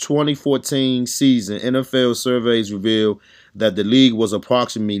of the 2014 season, NFL surveys revealed that the league was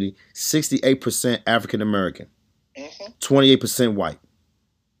approximately 68% African American, 28% white,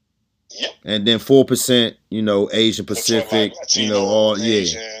 and then 4%, you know, Asian Pacific, Latino, you know, all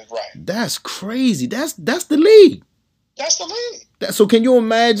Asian, right. That's crazy. That's the league. That's the league. So can you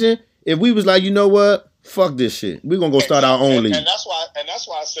imagine if we was like, you know what? Fuck this shit. We're gonna go start our own league. And that's why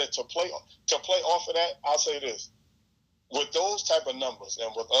I said to play off of that, I'll say this. With those type of numbers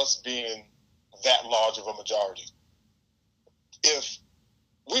and with us being that large of a majority, if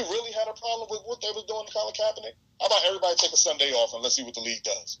we really had a problem with what they was doing to Colin Kaepernick, how about everybody take a Sunday off and let's see what the league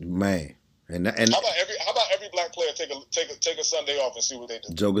does? Man. And how about every black player take a Sunday off and see what they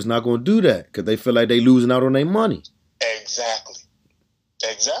do? Joker's not gonna do that because they feel like they losing out on their money. Exactly.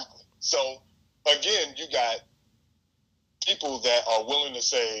 So again, you got people that are willing to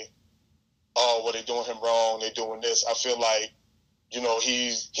say, "Oh, well, they doing him wrong. They doing this." I feel like, you know,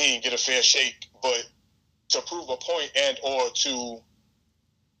 he didn't get a fair shake. But to prove a point and or to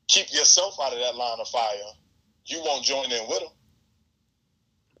keep yourself out of that line of fire, you won't join in with him.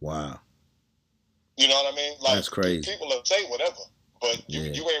 Wow. You know what I mean? Like, that's crazy. People will say whatever, but you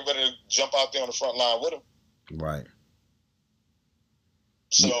ain't ready to jump out there on the front line with him. Right.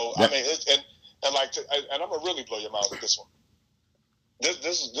 So I mean, and I'm gonna really blow your mind with this one.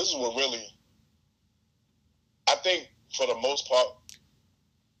 This is what really, I think for the most part,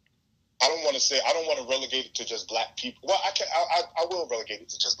 I don't want to relegate it to just black people. Well, I will relegate it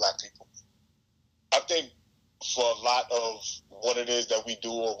to just black people. I think for a lot of what it is that we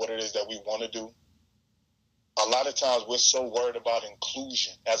do or what it is that we want to do, a lot of times we're so worried about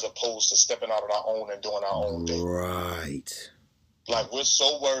inclusion as opposed to stepping out on our own and doing our own thing. Right. Like we're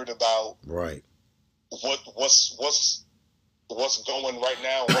so worried about what's going right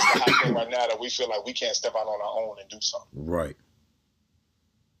now, what's the hot thing right now that we feel like we can't step out on our own and do something. Right.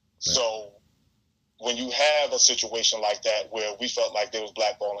 So when you have a situation like that where we felt like there was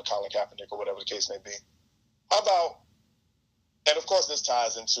blackballing Colin Kaepernick or whatever the case may be, how about, and of course this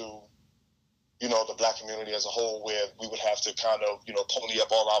ties into, you know, the black community as a whole, where we would have to kind of, you know, pony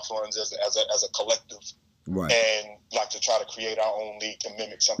up all our funds as a collective. Right. And like to try to create our own league to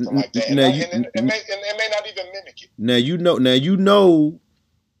mimic something like that. And it may not even mimic it. Now you know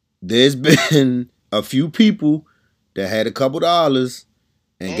there's been a few people that had a couple $,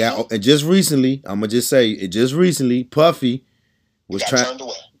 and got, and just recently, I'm gonna just say it, just recently, Puffy was trying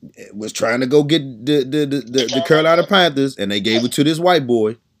to go get the Carolina Panthers, and they gave it to this white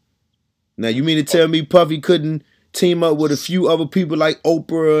boy. Now you mean to tell me Puffy couldn't team up with a few other people like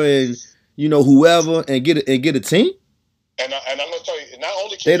Oprah and, you know, whoever, and get a team? And I'm gonna tell you, not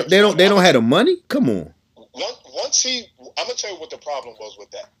only they don't have the money. Come on. I'm gonna tell you what the problem was with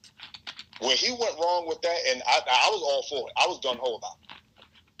that. Where he went wrong with that, and I was all for it. I was gung-ho about it.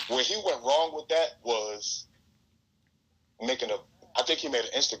 Where he went wrong with that was I think he made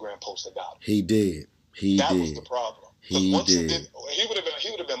an Instagram post about it. He did. That was the problem. He would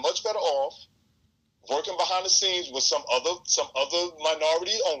have been much better off working behind the scenes with some other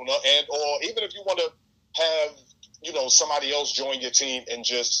minority owner, and or even if you want to have, you know, somebody else join your team and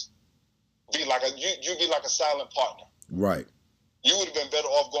just be like you be like a silent partner. Right. You would have been better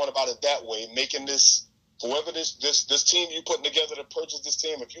off going about it that way, making this whoever this team you putting together to purchase this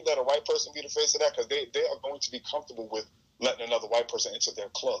team. If you let a white person be the face of that, because they are going to be comfortable with letting another white person into their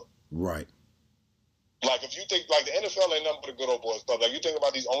club. Right. Like if you think like the NFL ain't nothing but a good old boys club. Like you think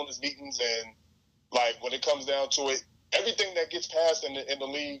about these owners meetings, and like when it comes down to it, everything that gets passed in the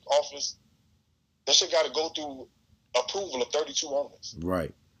league office, that shit got to go through approval of 32 owners.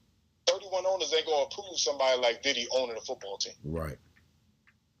 Right. 31 owners ain't gonna approve somebody like Diddy owning a football team. Right.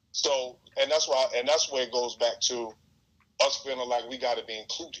 So, and that's where it goes back to us feeling like we got to be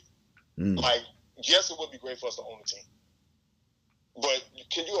included. Like, yes, it would be great for us to own a team, but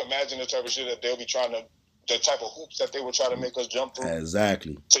can you imagine the type of shit that they'll be trying to, the type of hoops that they would try to make us jump through?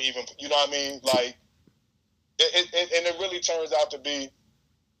 Exactly. To even, you know what I mean? Like, it really turns out to be,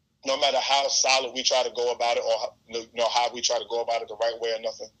 no matter how solid we try to go about it, or you know how we try to go about it the right way or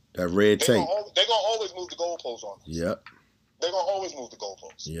nothing. That red tape. They're gonna always move the goalposts on us. Yep. They're gonna always move the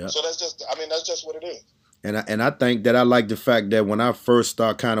goalposts. Yeah. So that's just what it is. And I think that I like the fact that when I first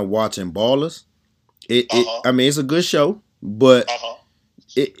start kind of watching Ballers, I mean it's a good show, but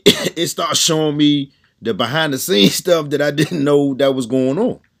it starts showing me the behind the scenes stuff that I didn't know that was going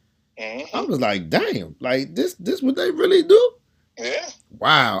on. Mm-hmm. I was like, damn, like this what they really do? Yeah.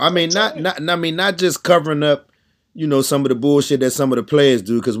 Wow. I mean, not just covering up, some of the bullshit that some of the players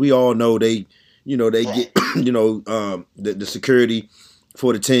do, because we all know they get, the security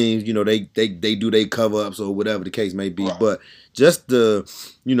for the teams, they do they cover ups or whatever the case may be. Right. But just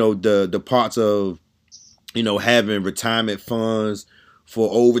the parts of, having retirement funds for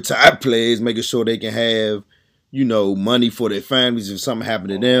overtime players, making sure they can have, money for their families if something happened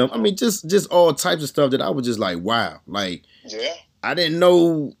to them. I mean, just all types of stuff that I was just like, wow. Like, yeah. I didn't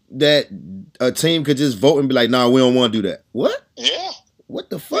know that a team could just vote and be like, nah, we don't want to do that. What? Yeah. What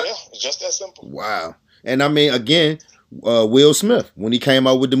the fuck? Yeah, it's just that simple. Wow. And I mean, again, Will Smith, when he came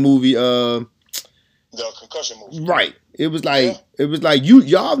out with the movie, the concussion movie. Right. It was like,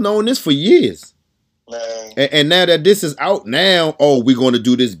 y'all known this for years. Man. And now that this is out now, we're going to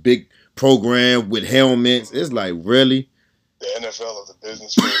do this big program with helmets. It's like, really? The NFL is a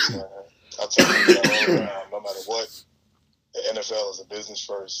business first, man. I tell you that all the time, no matter what, the NFL is a business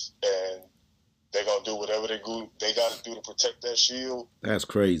first, and they're going to do whatever they got to do to protect that shield. That's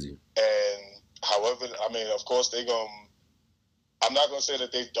crazy. And however, I mean, of course, I'm not going to say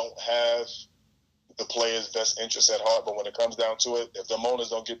that they don't have the players' best interests at heart, but when it comes down to it, if the owners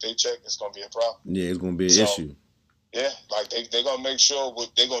don't get their check, it's going to be a problem. Yeah, it's going to be an issue. Yeah, like they're going to make sure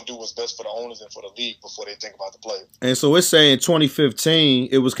they're going to do what's best for the owners and for the league before they think about the players. And so it's saying 2015,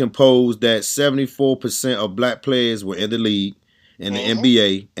 it was composed that 74% of black players were in the league in the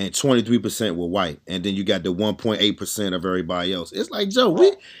NBA, and 23% were white. And then you got the 1.8% of everybody else. It's like, Joe,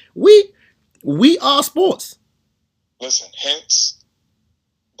 we are sports. Listen, hence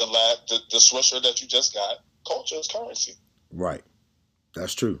the sweatshirt that you just got, culture is currency. Right.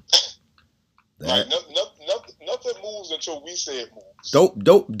 That's true. Like nothing moves until we say it moves. Dope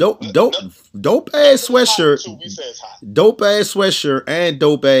ass sweatshirt. Dope ass sweatshirt and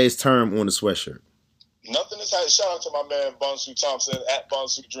dope ass term on the sweatshirt. Nothing is hot. Shout out to my man Bonsu Thompson at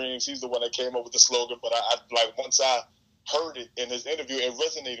Bonsu Dreams. He's the one that came up with the slogan. But I like once I heard it in his interview, it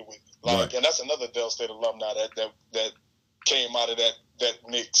resonated with me. Like, right. And that's another Dell State alumni that came out of that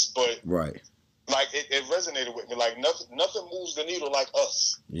mix. But right. Like it resonated with me. Like nothing moves the needle like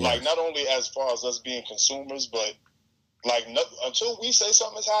us. Yes. Like not only as far as us being consumers, but like until we say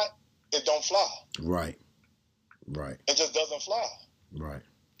something's hot, it don't fly. Right. Right. It just doesn't fly. Right.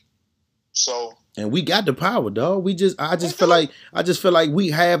 So. And we got the power, dog. I just feel like we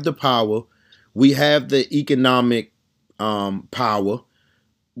have the power. We have the economic power.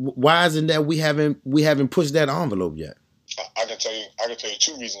 Why isn't that we haven't pushed that envelope yet? I can tell you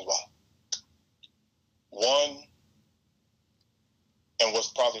two reasons why. One, and what's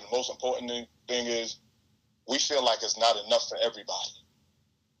probably the most important thing is, we feel like it's not enough for everybody.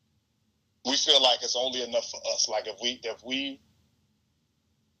 We feel like it's only enough for us. Like if we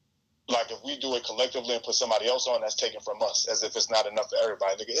do it collectively and put somebody else on, that's taken from us, as if it's not enough for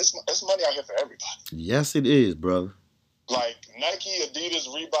everybody. Nigga, it's money out here for everybody. Yes, it is, brother. Like Nike, Adidas,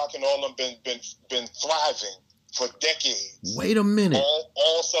 Reebok, and all of them been thriving for decades. Wait a minute.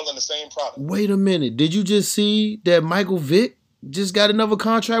 All selling the same product. Wait a minute. Did you just see that Michael Vick just got another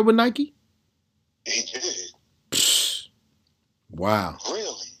contract with Nike? He did. Psh. Wow.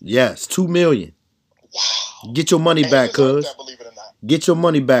 Really? Yes, $2 million. Wow. Get your money back, cuz. Believe it or not. Get your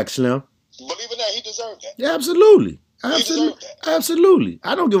money back, Slim. Believe it or not, he deserved that. Yeah, absolutely. Absolutely.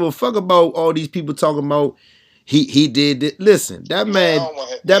 I don't give a fuck about all these people talking about he did it. Listen, that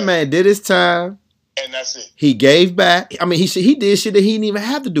man did his time. And that's it. He gave back. I mean, he did shit that he didn't even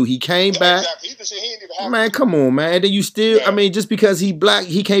have to do. He came back. Exactly. He did shit he didn't even have man, to do. Come on, man. Then you still, I mean, just because he black,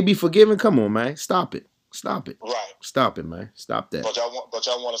 he can't be forgiven. Come on, man. Stop it. Right. Stop it, man. Stop that. But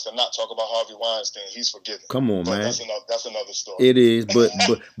y'all want us to not talk about Harvey Weinstein. He's forgiven. Come on, man. That's another story. It is,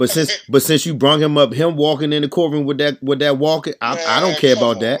 but since you brought him walking in the courtroom with that walker, I don't care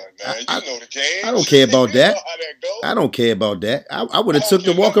about that. You know the game. I don't care about that. How that go. I don't care about that. I would have took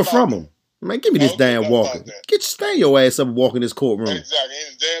the walker from him. Man, give me this damn walker. Stand your ass up and walk in this courtroom. Exactly.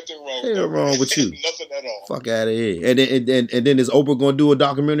 Ain't damn thing wrong. Hell wrong with you. Nothing at all. Fuck out of here. And then is Oprah gonna do a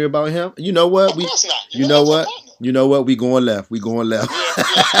documentary about him? You know what? Of course not. You know what? You know what? We going left. Yeah, you're right. We going left.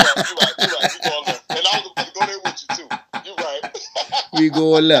 And I was going to go there with you too. You're right. We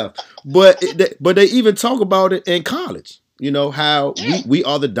going left. But they even talk about it in college. You know how we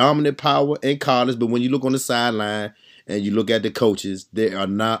are the dominant power in college, but when you look on the sideline and you look at the coaches, there are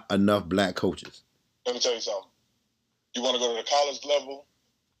not enough black coaches. Let me tell you something. You want to go to the college level?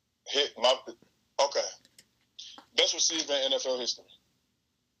 Okay. Best receiver in NFL history.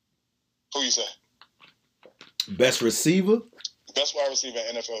 Who you say? Best receiver? Best wide receiver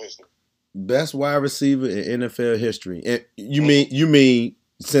in NFL history. Best wide receiver in NFL history. And you mean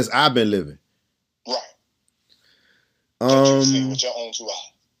since I've been living. Right. That you've seen with your own 2 eyes.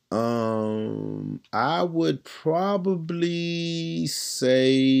 I would probably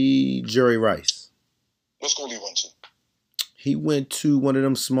say Jerry Rice. What school he went to? He went to one of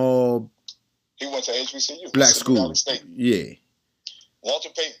them small. He went to HBCU. Black school. Yeah. Walter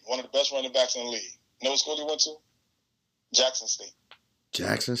Payton, one of the best running backs in the league. You know what school he went to? Jackson State.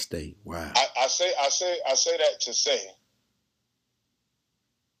 Jackson State. Wow. I say that to say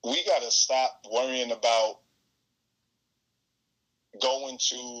we got to stop worrying about going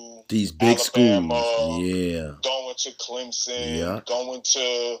to these big Alabama, schools. Yeah. Going to Clemson. Going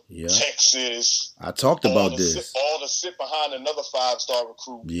to Texas. I talked about this. All to sit behind another 5-star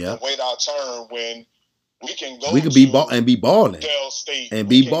recruit and wait our turn when we can go. We could be balling. Dell State and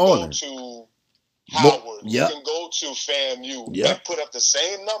be balling. To Howard. Yep. We can go to FAMU and put up the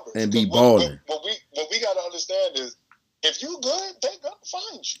same numbers and be balling. What we got to understand is, if you good, they gonna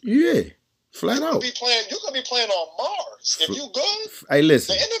find you. Yeah, flat out. You could be playing on Mars. If you good, hey,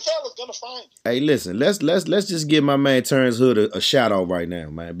 listen. The NFL is gonna find you. Hey, listen. Let's just give my man Terrence Hood a shout out right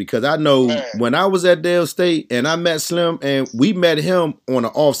now, man, because I know when I was at Dale State and I met Slim, and we met him on the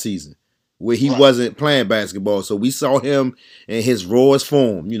off season where he wasn't playing basketball, so we saw him in his rawest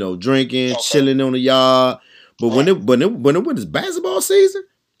form, you know, drinking, chilling on the yard. But when it was basketball season,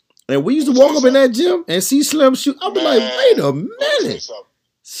 and we used to walk up in that gym and see Slim shoot, I was like, wait a minute.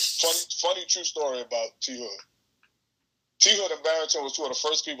 Funny true story about T Hood. T Hood and Barrington was two of the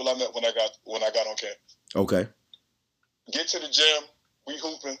first people I met when I got on campus. Okay. Get to the gym, we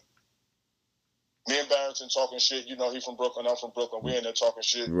hooping. Me and Barrington talking shit. You know, he from Brooklyn, I'm from Brooklyn. We in there talking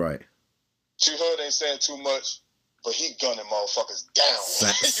shit. Right. T Hood ain't saying too much, but he gunning motherfuckers down.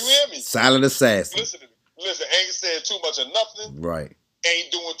 You hear me? Silent assassin. Listen, ain't saying too much of nothing. Right.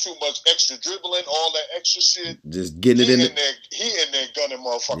 Ain't doing too much extra dribbling, all that extra shit. Just getting it in there. He in there gunning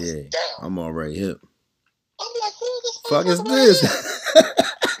motherfuckers down. I'm already hip. I'm like, who is this fuck is this? I'm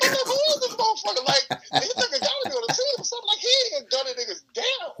like, who is this motherfucker? Like, he think gotta be on the team or something. Like, he ain't gunning niggas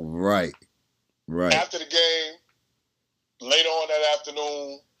down. Right. After the game, later on that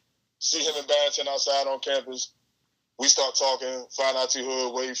afternoon, see him and Barrington outside on campus. We start talking, find out T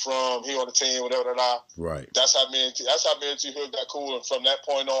Hood, where he from, he on the team, whatever. Right. That's how me and T Hood got cool, and from that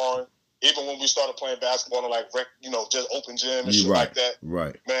point on, even when we started playing basketball and just open gym and shit like that.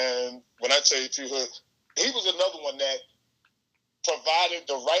 Right. Man, when I tell you T Hood, he was another one that provided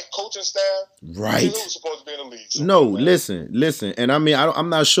the right coaching staff. Right. He was supposed to be in the league. So no, listen, and I mean, I'm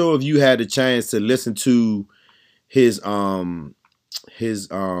not sure if you had a chance to listen to his I want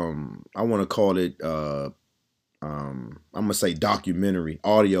to call it I'm gonna say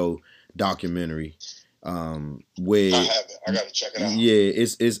audio documentary, where I haven't. I gotta check it out. Yeah,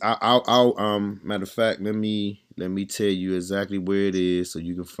 I'll matter of fact, let me tell you exactly where it is so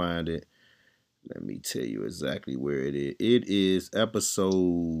you can find it. Let me tell you exactly where it is. It is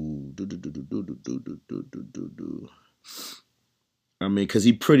episode. I mean, because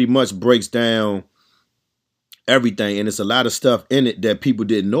he pretty much breaks down everything, and it's a lot of stuff in it that people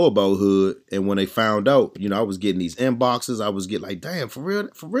didn't know about Hood. And when they found out, I was getting these inboxes. I was getting like, "Damn, for real?"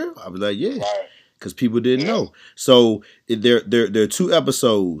 I was like, "Yeah," because people didn't know. So there are 2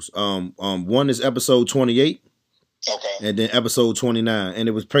 episodes. One is episode 28. Okay. And then episode 29, and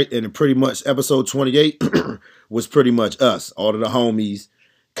it was pretty much episode 28 was pretty much us, all of the homies,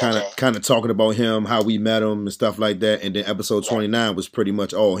 kind of talking about him, how we met him and stuff like that. And then episode 29 was pretty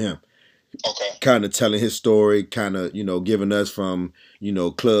much all him. Okay. Kind of telling his story, kind of giving us from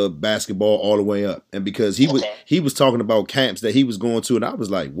club basketball all the way up. And because he was talking about camps that he was going to, and I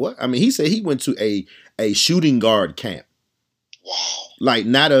was like, what? I mean, he said he went to a shooting guard camp. Wow. Like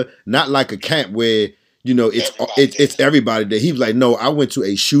not like a camp where it's everybody there. He was like, no, I went to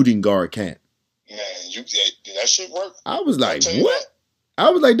a shooting guard camp. Man, that shit work. I was like, what?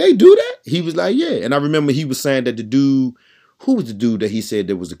 I was like, they do that? He was like, yeah. And I remember he was saying that the dude, who was the dude that he said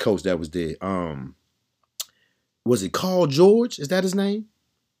that was the coach that was there? Was it Carl George? Is that his name?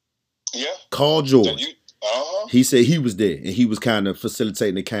 Yeah. Carl George. He said he was there and he was kind of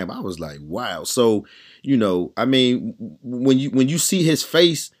facilitating the camp. I was like, wow. So, I mean, when you see his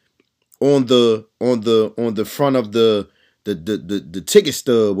face on the front of the ticket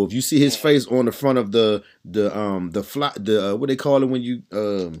stub, or if you see his face on the front of the what they call it when you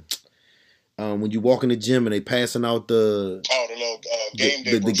walk in the gym and they passing out the little game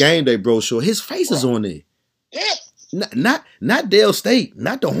day the game day brochure, his face is on there. Yeah. Not Dale State,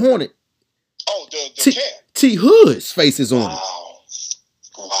 not the Hornet. Oh, the camp. T Hood's face is on it.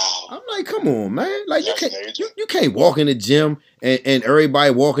 Wow. I'm like, Like, come on, man. Like, you can't walk in the gym and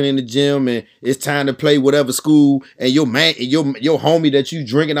everybody walking in the gym and it's time to play whatever school and your homie that you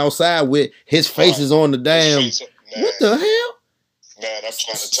drinking outside with, his face is on the damn. What the hell? Man, I'm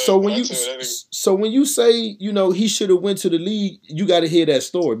trying to tell you. So when you say, you know, he should have went to the league, you got to hear that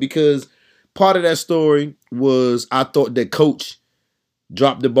story, because part of that story was I thought that coach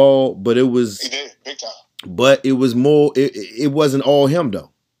dropped the ball, but it was he did big time. But it was more. It wasn't all him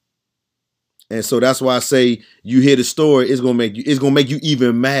though, and so that's why I say you hear the story, it's gonna make you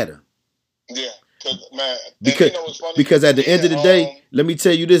even madder. Yeah, man. Because at the end of the day, let me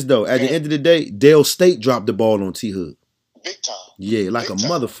tell you this though. At the end of the day, Dale State dropped the ball on T Hood. Big time. Yeah, like a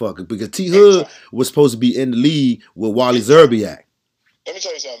motherfucker. Because T Hood was supposed to be in the league with Wally Zerbiak. Let me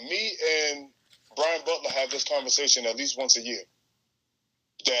tell you something. Me and Brian Butler have this conversation at least once a year.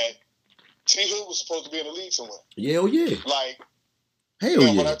 That T Hood was supposed to be in the league somewhere. Hell yeah. Like, hell you know,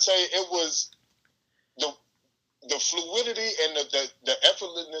 yeah. when I tell you, it was the fluidity and the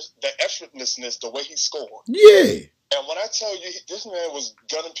effortlessness, the way he scored. Yeah. And when I tell you, this man was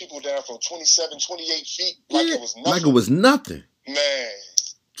gunning people down from 27, 28 feet like it was nothing. Like it was nothing. Man.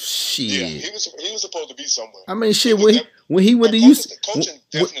 Shit. Yeah, he was supposed to be somewhere. I mean, shit, when he went to UCLA. Coaching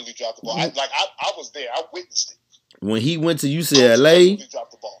definitely dropped the ball. I was there. I witnessed it. When he went to UCLA,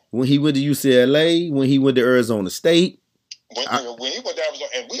 when he went to Arizona State. When he went to Arizona,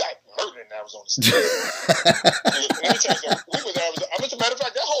 and we got murdered in Arizona State. Let me tell you something. We went to Arizona. As a matter of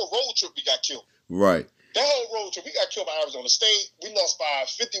fact, that whole road trip, we got killed. Right. That whole road trip, we got killed by Arizona State. We lost by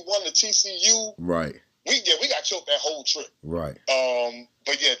 51 to TCU. Right. We got killed that whole trip. Right.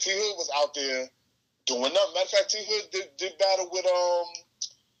 But yeah, T Hood was out there doing nothing. Matter of fact, T Hood did battle with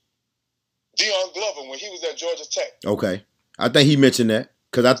Deion Glover when he was at Georgia Tech. Okay. I think he mentioned that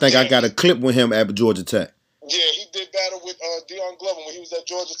because I think I got a clip with him at Georgia Tech. Yeah, he did battle with Deion Glover when he was at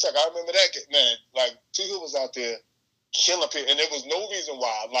Georgia Tech. I remember that. Man, like, T Hood was out there killing people, and there was no reason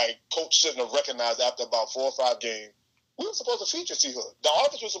why, like, coach shouldn't have recognized after about 4 or 5 games. We were supposed to feature T Hood. The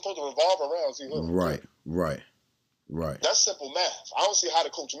offense was supposed to revolve around T Hood. Right. That's simple math. I don't see how the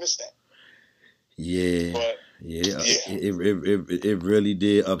coach missed that. Yeah. But, It really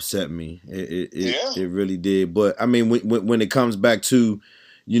did upset me. It really did. But I mean, when it comes back to,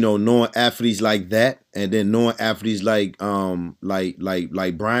 you know, knowing athletes like that, and then knowing athletes like Brian,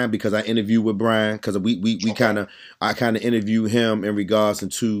 because I interviewed with Brian, because I kind of interviewed him in regards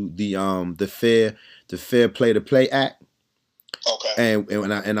into the Fair Play to Play Act. Okay.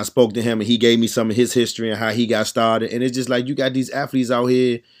 And I spoke to him, and he gave me some of his history and how he got started. And it's just like, you got these athletes out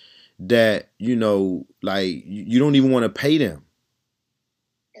here that, you know, like, you don't even want to pay them.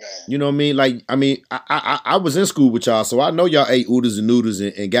 You know what I mean? Like, I mean, I was in school with y'all, so I know y'all ate oodles and noodles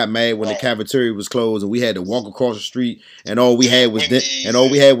and got mad when the cafeteria was closed and we had to walk across the street and all we had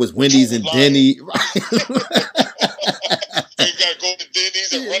was Wendy's and Denny.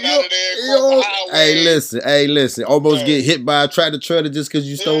 Hey, listen. Almost get hit by a tractor trailer just because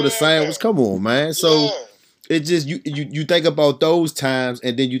you stole the sandwich. Come on, man. So it just you think about those times,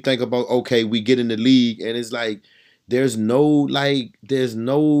 and then you think about, okay, we get in the league, and it's like there's no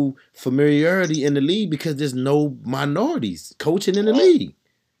familiarity in the league because there's no minorities coaching in the league.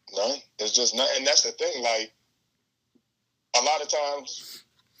 No, it's just not, and that's the thing. Like, a lot of times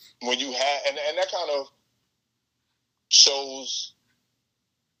when you have, and that kind of shows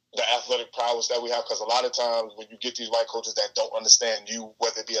the athletic prowess that we have, because a lot of times when you get these white coaches that don't understand you,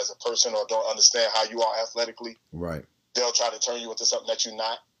 whether it be as a person or don't understand how you are athletically, right, they'll try to turn you into something that you're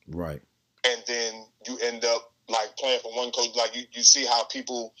not, right, and then you end up like playing for one coach. Like, you see how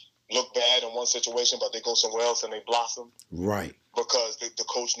people look bad in one situation, but they go somewhere else and they blossom, right, because the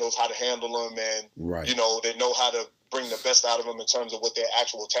coach knows how to handle them, and right, you know, they know how to bring the best out of them in terms of what their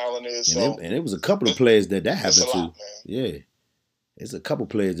actual talent is. And it was a couple of players that happened to. Yeah. It's a couple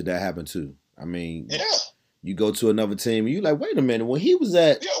players that happened to. I mean, you go to another team and you like, wait a minute, when he was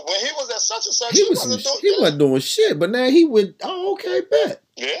at such and such, he wasn't doing shit, but now he would. Oh, okay, bet.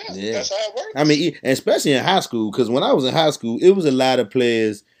 Yeah, that's how it works. I mean, especially in high school, because when I was in high school, it was a lot of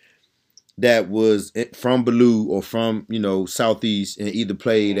players that was from Ballou or from, you know, Southeast, and either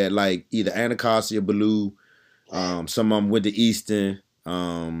played at like either Anacostia or Ballou. Some of them went to Easton.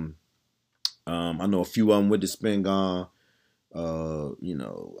 I know a few of them went to Spingarn. You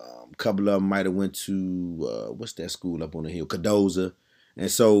know, a couple of them might have went to what's that school up on the hill, Cardozo. And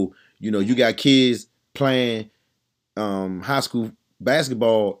so, you know, you got kids playing high school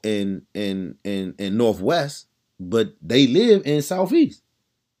basketball in Northwest, but they live in Southeast.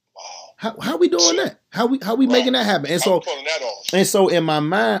 Wow. How we doing that? How we making that happen? And so pulling that off. And so in my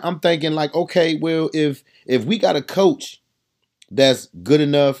mind, I'm thinking like, okay, well, if we got a coach that's good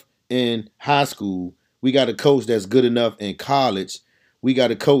enough in high school. We got a coach that's good enough in college. We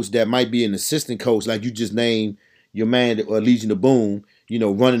got a coach that might be an assistant coach, like you just named your man, Legion of Boom. You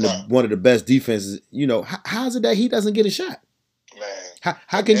know, running one of the best defenses. You know, how is it that he doesn't get a shot? Man,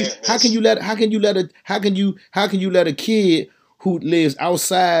 how can you let a kid who lives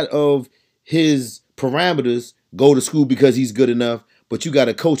outside of his parameters go to school because he's good enough? But you got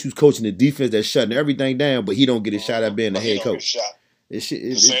a coach who's coaching the defense that's shutting everything down, but he don't get a shot at being the head coach.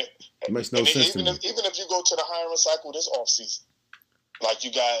 It makes no sense to me. Even if you go to the hiring cycle this offseason, like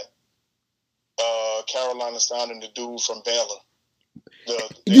you got Carolina signing the dude from Baylor.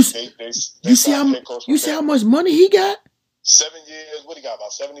 You see how much money he got? 7 years. What he got?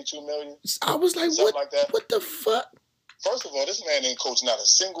 About $72 million. I was like, something like that. What the fuck? First of all, this man ain't coached not a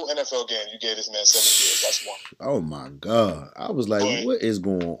single NFL game. You gave this man 7 years. That's one. Oh my God! I was like, what is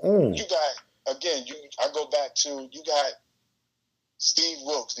going on? You got I go back to you got Steve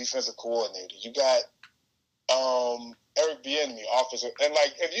Wilkes, defensive coordinator. You got Eric Bieniemy, offensive, and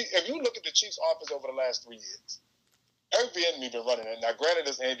like if you look at the Chiefs' offense over the last 3 years, Eric Bieniemy been running it. Now, granted,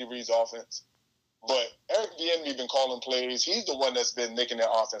 it's Andy Reid's offense, but Eric Bieniemy been calling plays. He's the one that's been making their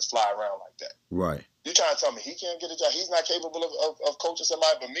offense fly around like that. Right. You trying to tell me he can't get a job? He's not capable of coaching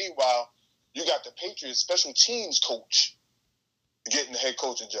somebody. But meanwhile, you got the Patriots special teams coach getting the head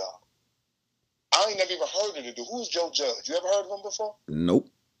coaching job. I ain't never even heard of the dude. Who's Joe Judge? You ever heard of him before? Nope.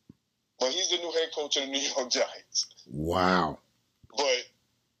 But he's the new head coach of the New York Giants. Wow. But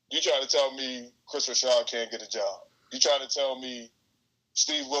you trying to tell me Chris Rashad can't get a job? You trying to tell me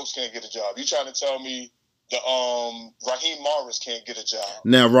Steve Wilkes can't get a job? You trying to tell me the Raheem Morris can't get a job?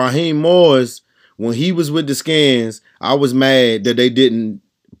 Now, Raheem Morris, when he was with the Skins, I was mad that they didn't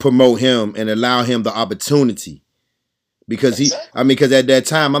promote him and allow him the opportunity. Because because at that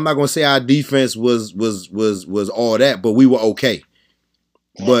time, I'm not gonna say our defense was all that, but we were okay.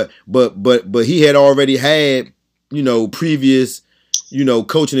 But he had already had, previous,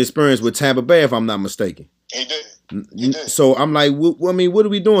 coaching experience with Tampa Bay, if I'm not mistaken. He did. So I'm like, what are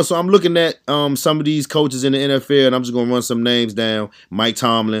we doing? So I'm looking at some of these coaches in the NFL, and I'm just gonna run some names down. Mike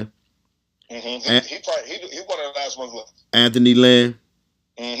Tomlin. Mm-hmm. He one of the last ones left. Anthony Lynn.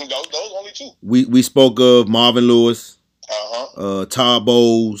 Mm-hmm. Those only two. We spoke of Marvin Lewis. Todd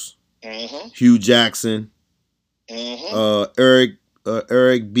Bowles. Mm-hmm. Hugh Jackson. Mm-hmm.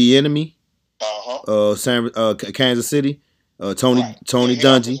 Eric Bieniemy. Kansas City. Tony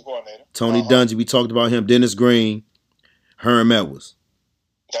Dungy. Tony Dungy. We talked about him. Dennis Green. Herm Edwards.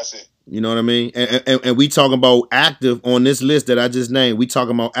 That's it. You know what I mean? And we talking about active on this list that I just named. We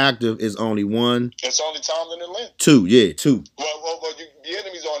talking about active is only one. It's only Tomlin and Lynn. Two. Well, the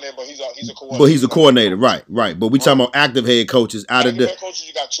enemy's on there, but he's a coordinator. But he's a coordinator, right. But we talking about active head coaches out of the head coaches.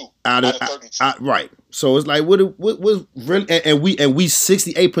 You got two out of 32. Right. So it's like what really and we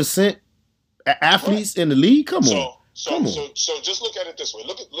 68% athletes in the league. Come on. So just look at it this way.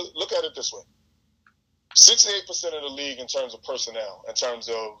 Look at it this way. 68% of the league in terms of personnel, in terms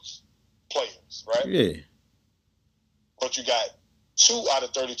of players, right? Yeah. But you got 2 out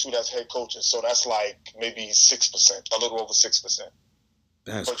of 32 that's head coaches, so that's like maybe 6%, a little over 6%.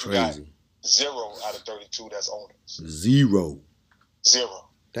 That's crazy. You got 0 out of 32 that's owners. 0.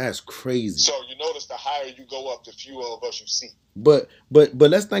 That's crazy. So you notice the higher you go up, the fewer of us you see. But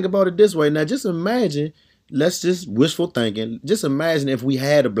let's think about it this way. Now, just imagine. Let's just wishful thinking. Just imagine if we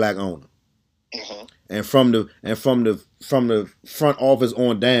had a black owner. Mm-hmm. And from the front office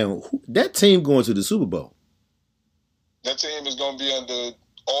on down, that team going to the Super Bowl. That team is going to be under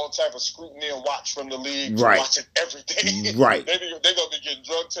all type of scrutiny and watch from the league. Right. Watching everything. Right. They're going to be getting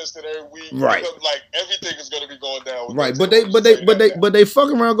drug tested every week. Right. Like everything is going to be going down. Right. But they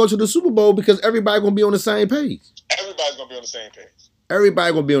fucking around go to the Super Bowl because everybody going to be on the same page. Everybody's going to be on the same page.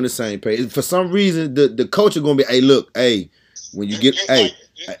 Everybody going to be on the same page. For some reason, the coach is going to be, when you get,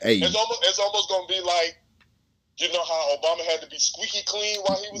 it's almost going to be like, you know how Obama had to be squeaky clean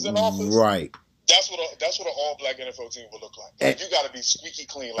while he was in office? Right. That's what an all-black NFL team will look like. You got to be squeaky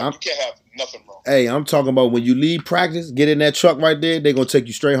clean. Like, you can't have nothing wrong. Hey, I'm talking about when you leave practice, get in that truck right there, they're going to take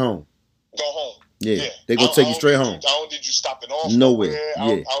you straight home. Go home. Yeah. They're going to take you straight home. I don't need you stopping off nowhere.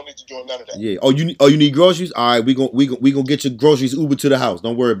 I don't need you doing none of that. Yeah. Oh, you need groceries? All right, we gonna get your groceries Uber to the house.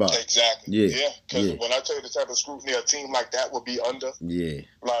 Don't worry about it. Exactly. Yeah. Because when I tell you the type of scrutiny a team like that will be under. Yeah.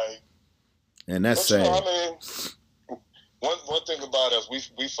 Like. And that's sad. I mean, one thing about us, we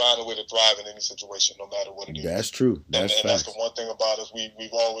find a way to thrive in any situation, no matter what it is. That's true. And that's the one thing about us.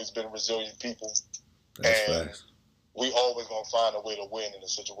 We've always been resilient people. That's facts. We always gonna find a way to win in a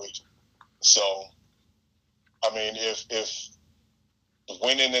situation. So, I mean, if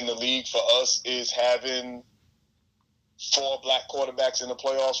winning in the league for us is having 4 black quarterbacks in the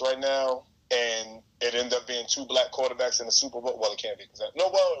playoffs right now, and it ended up being 2 black quarterbacks in the Super Bowl. Well, it can't be.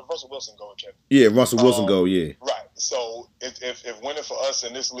 If Russell Wilson go, it can't be. Yeah, Russell Wilson go, yeah. Right. So if winning for us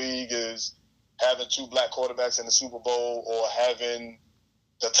in this league is having 2 black quarterbacks in the Super Bowl or having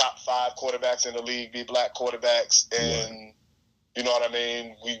the top 5 quarterbacks in the league be black quarterbacks, and you know what I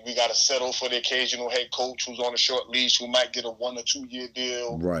mean, we got to settle for the occasional head coach who's on a short leash who might get a 1 or 2 year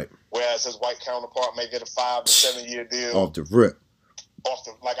deal, right? Whereas his white counterpart may get a 5 to 7 year deal off the rip,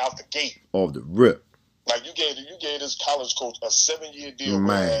 out the gate, off the rip. Like you gave this college coach a 7-year deal,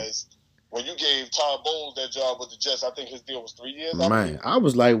 Man. whereas when you gave Todd Bowles that job with the Jets, I think his deal was 3 years. Man, I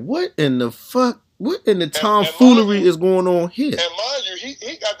was like, what in the fuck? What in the tomfoolery is going on here? And mind you,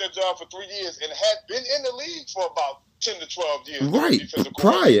 he got that job for 3 years and had been in the league for about 10 to 12 years. Right,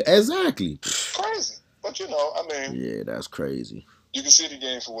 prior, exactly. Crazy, but you know, I mean, yeah, that's crazy. You can see the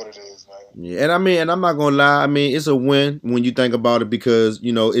game for what it is, man. Yeah, and I mean, and I'm not gonna lie. I mean, it's a win when you think about it because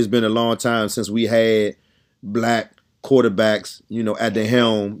you know it's been a long time since we had black quarterbacks, you know, at the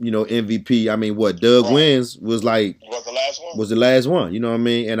helm. You know, MVP. I mean, what Doug Wins was like was the last one. You know what I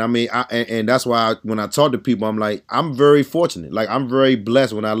mean? And I mean, and that's why when I talk to people, I'm like, I'm very fortunate. Like, I'm very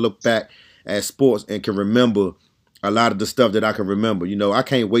blessed when I look back at sports and can remember a lot of the stuff that I can remember. You know, I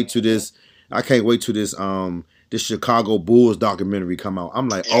can't wait to this. This Chicago Bulls documentary come out. I'm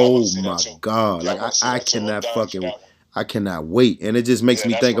like, oh my God. Like I cannot I cannot wait. And it just makes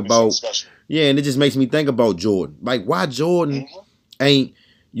me think about and it just makes me think about Jordan. Like why Jordan ain't,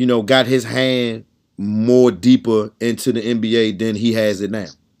 you know, got his hand more deeper into the NBA than he has it now.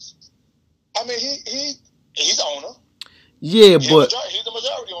 I mean, he's the owner. Yeah, but he's the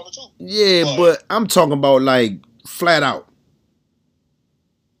majority owner too. Yeah, but I'm talking about like flat out.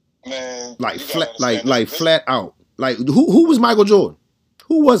 Man, like flat out. Like who was Michael Jordan?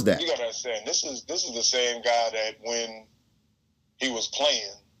 Who was that? You gotta understand, this is the same guy that when he was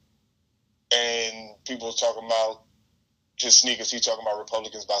playing and people was talking about his sneakers, he talking about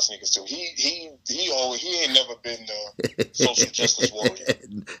Republicans buy sneakers too. He ain't never been the social justice warrior.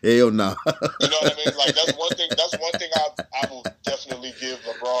 Hell no. You know what I mean? Like that's one thing I will definitely give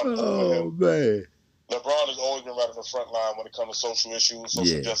LeBron. Oh man. LeBron has always been right on the front line when it comes to social issues,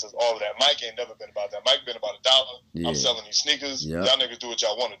 social justice, all of that. Mike ain't never been about that. Mike been about $1. I'm selling these sneakers. Y'all niggas do what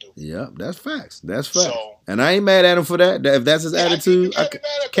y'all want to do. Yeah, that's facts. That's facts. So, and I ain't mad at him for that. If that's his attitude, I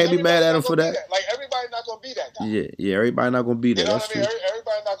can't be mad at him for that. Like, everybody's not going to be that guy. Yeah, everybody not going to be that. You know that's what I mean? true.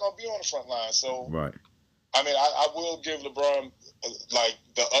 Everybody's not going to be on the front line. So, right. I mean, I will give LeBron, like,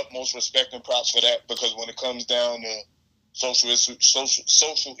 the utmost respect and props for that because when it comes down to social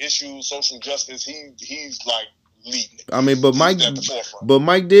issues, social justice, he's like, leading it. I mean, but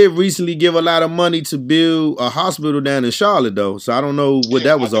Mike did recently give a lot of money to build a hospital down in Charlotte, though. So I don't know what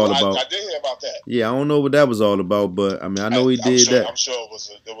that was all about. I did hear about that. Yeah, I don't know what that was all about, but I mean, I know he did that. I'm sure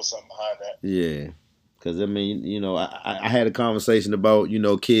there was something behind that. Yeah, because I mean, you know, I had a conversation about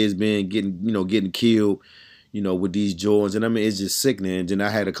kids getting killed, with these Jordans, and I mean, it's just sickening. And then I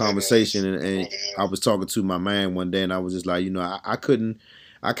had a conversation, and I was talking to my man one day, and I was just like,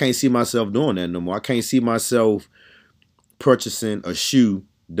 I can't see myself doing that no more. I can't see myself purchasing a shoe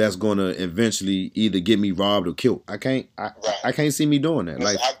that's gonna eventually either get me robbed or killed. I can't see me doing that.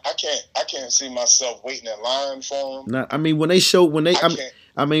 Like I can't see myself waiting in line for them. I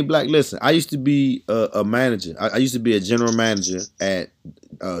mean, Black. Listen, I used to be a manager. I used to be a general manager at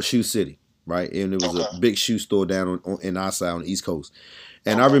Shoe City, right? And it was a big shoe store down in our side on the East Coast.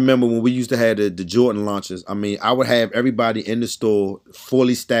 And I remember when we used to have the Jordan launches, I mean, I would have everybody in the store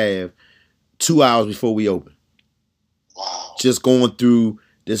fully staffed 2 hours before we open. Wow. Just going through,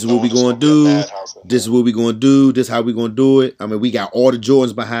 this is what we're going to do. This is what we're going to do. This is how we're going to do it. I mean, we got all the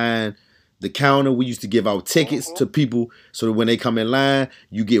Jordans behind the counter. We used to give out tickets to people so that when they come in line,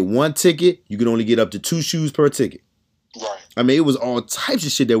 you get one ticket. You can only get up to 2 shoes per ticket. Right. I mean, it was all types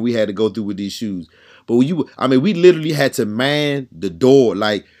of shit that we had to go through with these shoes. But we literally had to man the door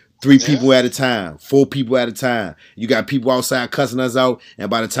like 3 people at a time, 4 people at a time. You got people outside cussing us out, and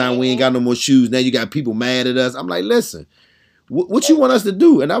by the time we ain't got no more shoes, now you got people mad at us. I'm like, listen, what you want us to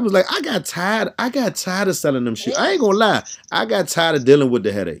do? And I was like, I got tired of selling them shoes. I ain't gonna lie, I got tired of dealing with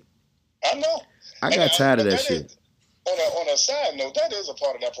the headache. I know. I got tired of that shit. On a side note, that is a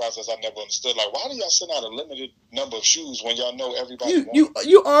part of that process I never understood. Like, why do y'all send out a limited number of shoes when y'all know everybody wants?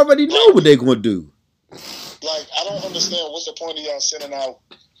 You already know what they're gonna do. Like, I don't understand what's the point of y'all sending out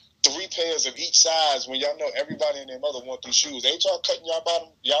 3 pairs of each size when y'all know everybody and their mother want these shoes. Ain't y'all cutting y'all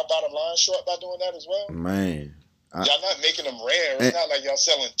bottom line short by doing that as well? Man. Y'all not making them rare. It's not like y'all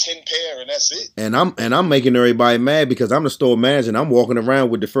selling 10 pair and that's it. And I'm making everybody mad because I'm the store manager and I'm walking around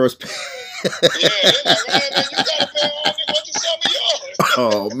with the first pair. they're like, man, you gotta pay all nigga what you sell me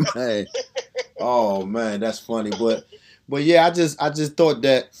yours. Oh man, that's funny. But yeah, I just thought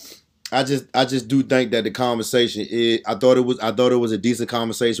that I just do think that the conversation I thought it was a decent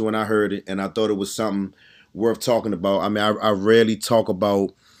conversation when I heard it, and I thought it was something worth talking about. I mean, I rarely talk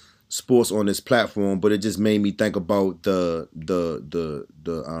about sports on this platform, but it just made me think about the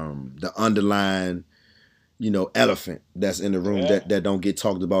underlying, elephant that's in the room that don't get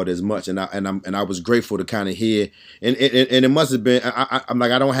talked about as much. And I was grateful to kind of hear, and it must have been. I'm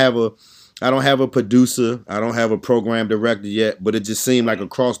like, I don't have a producer, I don't have a program director yet, but it just seemed like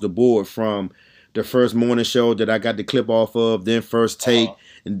across the board, from the first morning show that I got the clip off of, then First Take,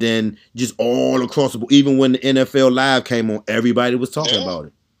 and then just all across the board. Even when the NFL Live came on, everybody was talking about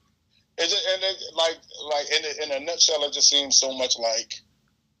it. In a nutshell, it just seems so much like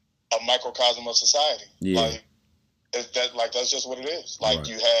a microcosm of society. Yeah. That's just what it is. Like,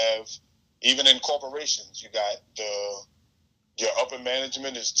 you have, even in corporations, you got your upper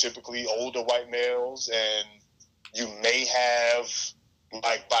management is typically older white males, and you may have,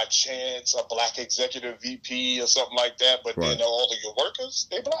 like, by chance, a black executive VP or something like that, but then all of your workers,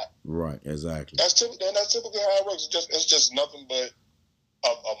 they black. Right, exactly. That's typically how it works. It's just nothing but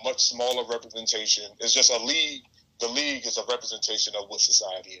a much smaller representation. It's just a league. The league is a representation of what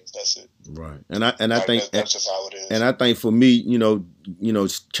society is. That's it. Right, and I think that's just how it is. And I think for me,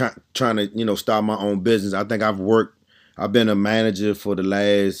 trying to start my own business, I think I've been a manager for the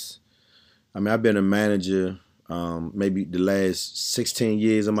last. I've been a manager maybe the last 16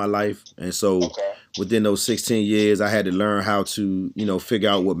 years of my life, and so within those 16 years, I had to learn how to figure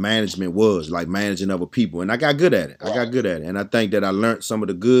out what management was, like managing other people, and I got good at it. And I think that I learned some of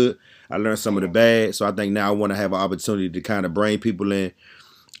the good. I learned some of the bad, so I think now I want to have an opportunity to kind of bring people in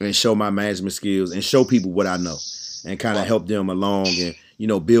and show my management skills and show people what I know and kind of help them along and,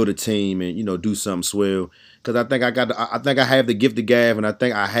 build a team and, do something swell. Because I think I have the gift of gab, and I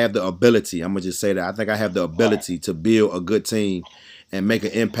think I have the ability. I'm going to just say that. I think I have the ability to build a good team and make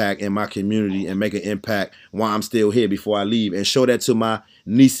an impact in my community and make an impact while I'm still here before I leave, and show that to my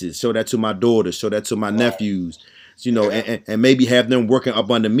nieces, show that to my daughters, show that to my nephews, and maybe have them working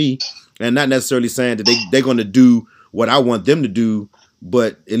up under me. And not necessarily saying that they're going to do what I want them to do,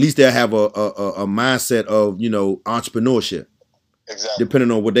 but at least they'll have a mindset of, entrepreneurship. Exactly.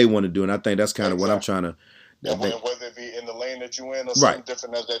 Depending on what they want to do. And I think that's kind of what I'm trying to. And whether it be in the lane that you're in or something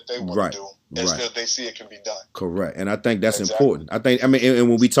different that they want to do, it's because they see it can be done. Correct. And I think that's important. And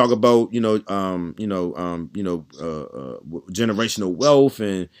when we talk about, generational wealth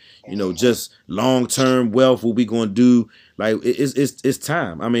and, just long-term wealth, what we going to do, like, it's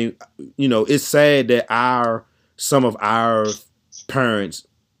time. It's sad that some of our parents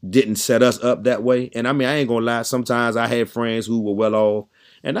didn't set us up that way. And I ain't gonna lie, sometimes I had friends who were well off,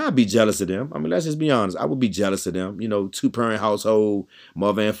 and I'd be jealous of them. Let's just be honest. I would be jealous of them. 2-parent household,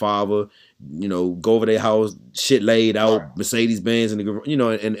 mother and father, go over their house, shit laid out, Mercedes Benz in the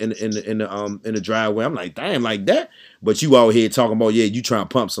in the driveway. I'm like, damn, like that. But you out here talking about, you trying to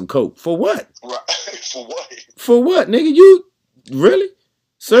pump some coke. For what? Right. For what? For what, nigga? You really?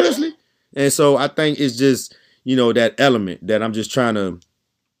 Seriously? And so I think it's just, that element that I'm just trying to,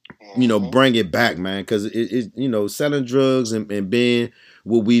 bring it back, man. Because it's selling drugs and being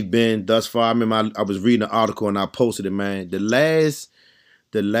what we've been thus far. I remember I was reading an article and I posted it, man. The last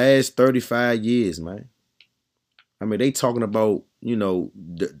 35 years, man. They talking about,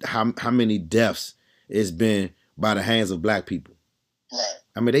 how many deaths it's been by the hands of black people.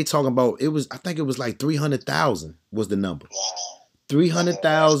 Right. They talking about, I think it was like 300,000 was the number. Wow.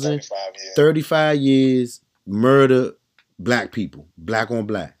 300,000, 35 years, murder black people, black on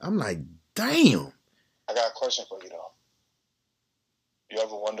black. I'm like, damn. I got a question for you, though. You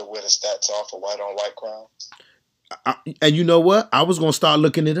ever wonder where the stats are for white on white crimes? And you know what? I was gonna start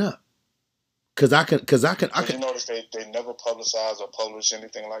looking it up, cause I can. You notice they never publicize or publish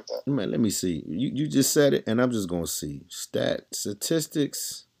anything like that. Man, let me see. You just said it, and I'm just gonna see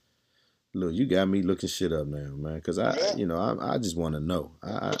statistics. Look, you got me looking shit up now, man. Cause I just want to know.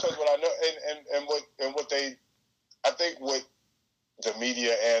 Because what I know, and what they, I think what the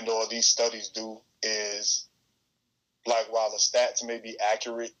media and or these studies do is, like, while the stats may be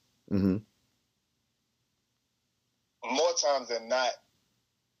accurate, more times than not,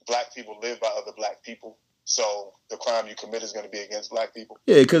 black people live by other black people. So the crime you commit is going to be against black people.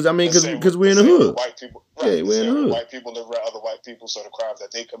 Yeah, because we're in the hood. White people, yeah, we're in the hood. White people live around other white people, so the crimes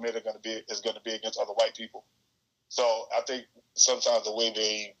that they commit is going to be against other white people. So I think sometimes the way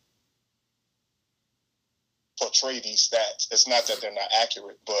they portray these stats, it's not that they're not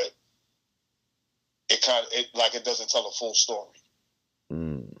accurate, but it doesn't tell a full story.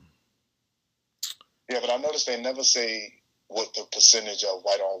 Yeah, but I noticed they never say what the percentage of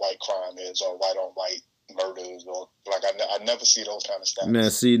white-on-white crime is or white-on-white murders or like I never see those kind of stats. Now,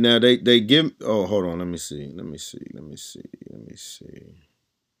 see, now they give. Oh, hold on. Let me see.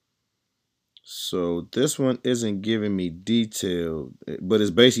 So this one isn't giving me detail, but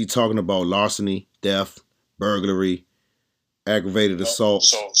it's basically talking about larceny, theft, burglary, aggravated assault.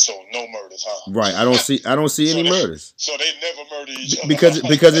 So no murders, huh? Right. I don't see any murders. So they never murder each other.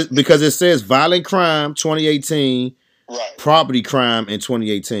 because it says violent crime 2018, right. Property crime in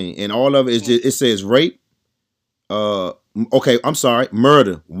 2018, and all of it is just, it says rape. Okay, I'm sorry,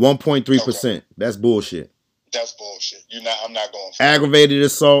 murder 1.3%. Okay. That's bullshit. That's bullshit. I'm not going for aggravated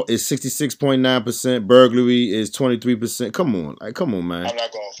assault is 66.9%. Burglary is 23%. Come on, man. I'm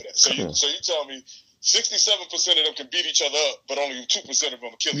not going for that. So you tell me 67% of them can beat each other up, but only 2% of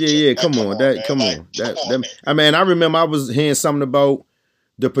them kill each other. Yeah, come on. I mean, I remember I was hearing something about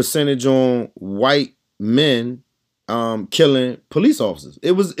the percentage on white men killing police officers.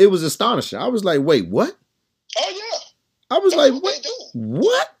 It was astonishing. I was like, wait, what? Oh yeah. I was that's like, what they do.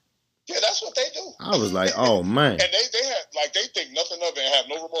 What? Yeah, that's what they do. I was like, oh man. And they have they think nothing of it and have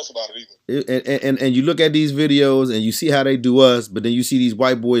no remorse about it either. And you look at these videos and you see how they do us, but then you see these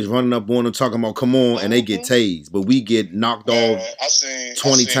white boys running up on them talking about come on, and they get tased, but we get knocked off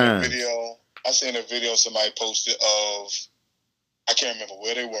 20 times. I seen a video somebody posted of, I can't remember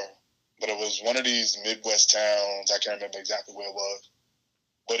where they were, but it was one of these Midwest towns. I can't remember exactly where it was,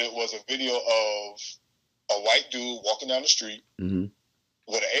 but it was a video of a white dude walking down the street with an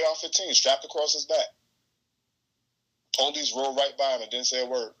AR-15 strapped across his back. Police rolled right by him and didn't say a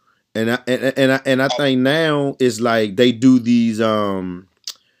word. And I think now it's like they do these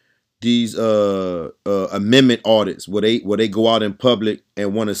amendment audits where they go out in public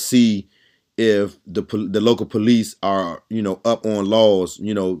and want to see if the local police are up on laws,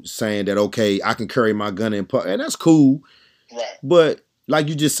 saying that okay, I can carry my gun in public, and that's cool. Right. But like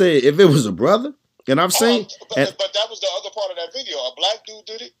you just said, if it was a brother. And I've seen, but that was the other part of that video. A black dude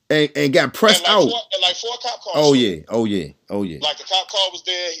did it, and got pressed out. And four cop cars. Oh yeah. Like the cop car was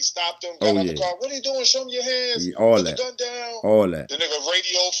there, he stopped him, got out the car. What are you doing? Show me your hands. Yeah, Put the gun down. All that. The nigga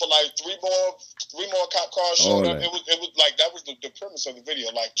radio for like three more cop cars showed up. It was like that was the premise of the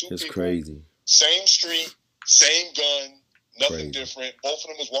video. Like two it's people, crazy. Same street, same gun. Nothing crazy. Different. Both of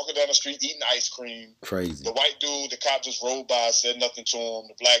them was walking down the street eating ice cream. Crazy. The white dude, the cop just rolled by, said nothing to him.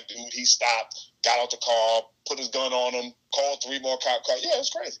 The black dude, he stopped, got out the car, put his gun on him, called 3 more cop cars. Yeah, it's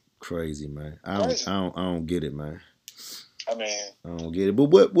crazy. Crazy, man. I don't get it, man. I mean, I don't get it. But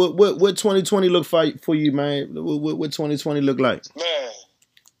what 2020 look for you, man? What 2020 look like? Man,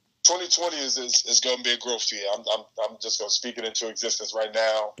 2020 is going to be a growth year. I'm just going to speak it into existence right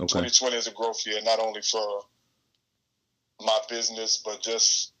now. Okay. 2020 is a growth year, not only for my business, but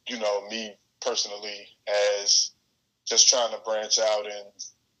just, me personally, as just trying to branch out and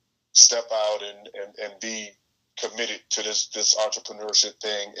step out and be committed to this entrepreneurship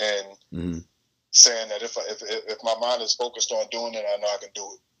thing, and saying that if my mind is focused on doing it, I know I can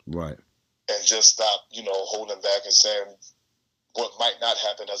do it. Right. And just stop, holding back and saying what might not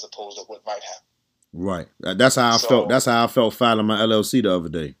happen as opposed to what might happen. Right. That's how I felt. That's how I felt filing my LLC the other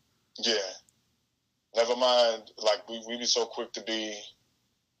day. Yeah. Never mind, like we be so quick to be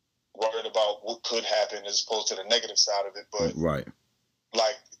worried about what could happen as opposed to the negative side of it. But right,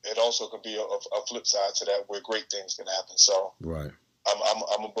 like it also could be a flip side to that where great things can happen. So right,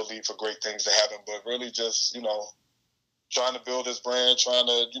 I'm a believer for great things to happen, but really just trying to build this brand, trying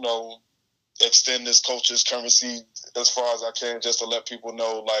to extend this culture's currency as far as I can, just to let people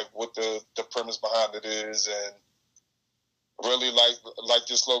know like what the premise behind it is, and really like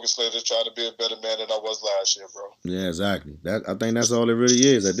your slogan said, to try to be a better man than I was last year, bro. Yeah, exactly. I think that's all it really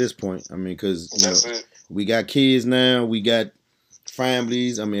is at this point. I mean, because we got kids now, we got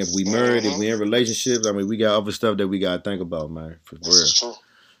families. I mean, if we married, if we in relationships, I mean, we got other stuff that we got to think about, man. For real. This is true.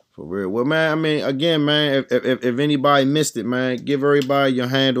 For real. Well, man, I mean, again, man, if anybody missed it, man, give everybody your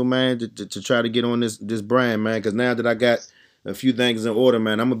handle, man, to try to get on this brand, man. Because now that I got a few things in order,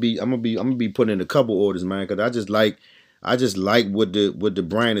 man, I'm gonna be putting in a couple orders, man. Because I just like what the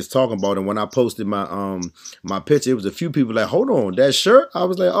brand is talking about. And when I posted my my picture, it was a few people like, hold on, that shirt? I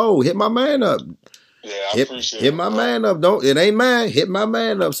was like, oh, hit my man up. Yeah, I appreciate it. Hit my man up. It ain't mine. Hit my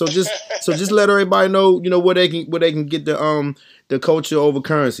man up. So just let everybody know, where they can get the culture over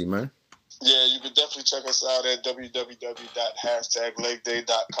currency, man. Yeah, you can definitely check us out at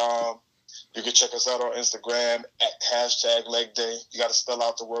www.legday.com. You can check us out on Instagram at #legday. You got to spell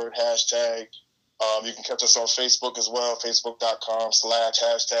out the word hashtag. You can catch us on Facebook as well,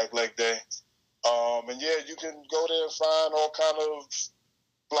 facebook.com/#legday. And yeah, you can go there and find all kind of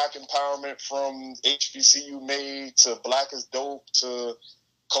black empowerment from HBCU Made to Black is Dope to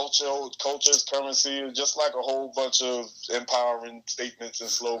culture's currency, just like a whole bunch of empowering statements and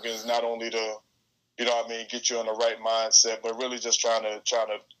slogans, not only to, you know what I mean, get you in the right mindset, but really just trying to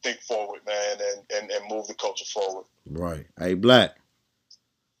think forward, man, and move the culture forward. Right. Hey, Black.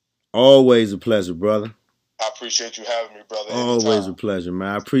 Always a pleasure, brother. I appreciate you having me, brother. Always a pleasure,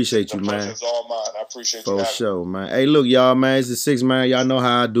 man. I appreciate you, man. The pleasure's all mine. I appreciate you having me. For sure, man. Hey, look, y'all, man, it's the 6 Man. Y'all know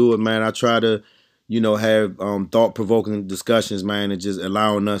how I do it, man. I try to, you know, have thought-provoking discussions, man, and just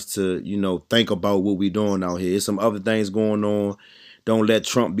allowing us to, you know, think about what we doing out here. There's some other things going on. Don't let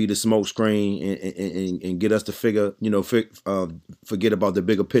Trump be the smoke screen and get us to forget about the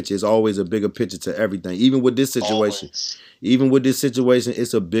bigger picture. It's always a bigger picture to everything. Even with this situation,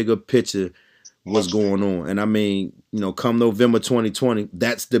 it's a bigger picture what's going on. And I mean, you know, come November 2020,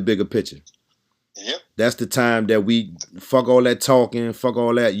 that's the bigger picture. Yep. That's the time that we fuck all that talking, fuck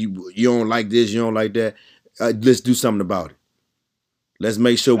all that. You don't like this, you don't like that. Let's do something about it. Let's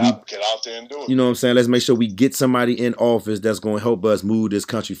make sure we get out there and do it. You know what I'm saying? Let's make sure we get somebody in office that's going to help us move this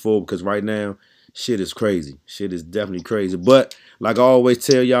country forward. Because right now, shit is crazy. Shit is definitely crazy. But like I always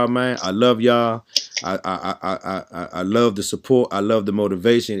tell y'all, man, I love y'all. I love the support. I love the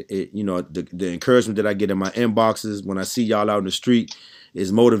motivation. You know, the encouragement that I get in my inboxes when I see y'all out in the street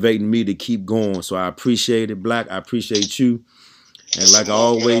is motivating me to keep going. So I appreciate it, Black. I appreciate you. And like I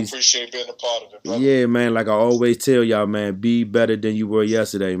always, I appreciate being a part of it, brother. Yeah, man. Like I always tell y'all, man, be better than you were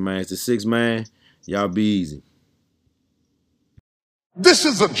yesterday, man. It's the 6 Man. Y'all be easy. This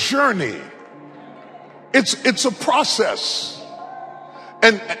is a journey. It's a process.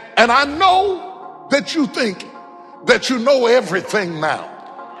 And I know that you think that you know everything now.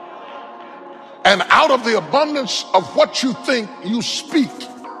 And out of the abundance of what you think, you speak.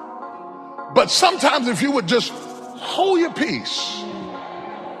 But sometimes if you would just hold your peace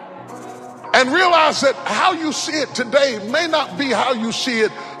and realize that how you see it today may not be how you see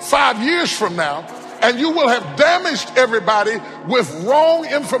it 5 years from now, and you will have damaged everybody with wrong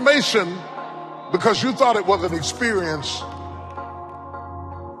information because you thought it was an experience,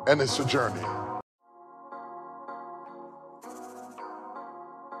 and it's a journey.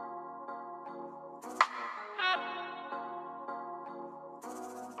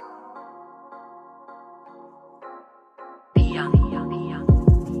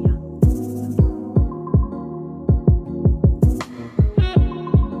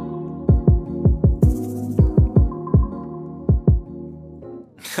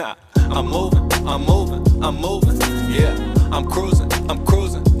 I'm moving, yeah. I'm cruising,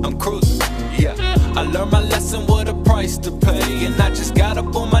 yeah. I learned my lesson, what a price to pay. And I just got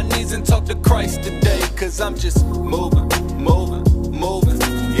up on my knees and talked to Christ today. Cause I'm just moving,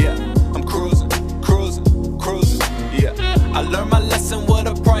 yeah. I'm cruising, yeah. I learned my lesson, what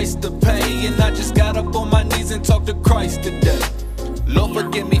a price to pay. And I just got up on my knees and talked to Christ today. Lord,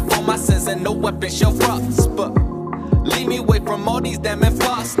 forgive me for my sins and no weapon shall prosper. Lead me away from all these damn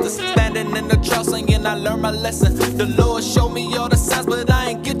imposters. Standing in the trial singing, I learned my lesson. The Lord showed me all the signs, but I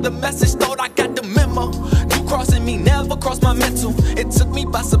ain't get the message. Thought I got the memo. You crossing me never crossed my mental. It took me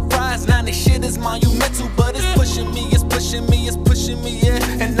by surprise, now this shit is monumental. But it's pushing me, yeah.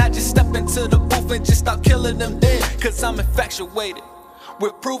 And I just step into the booth and just start killing them dead. Cause I'm infatuated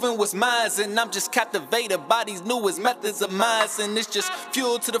with proving what's mine, and I'm just captivated by these newest methods of mine. And it's just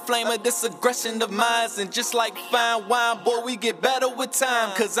fuel to the flame of this aggression of mine. And just like fine wine, boy, we get better with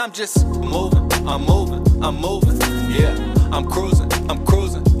time. Cause I'm just moving, yeah. I'm cruising,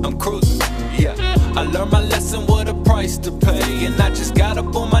 yeah. I learned my lesson, what a price to pay. And I just got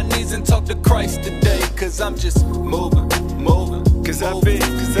up on my knees and talked to Christ today. Cause I'm just moving, Cause I be,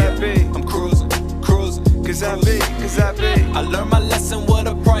 I'm cruising, cause I be. I learned my lesson, what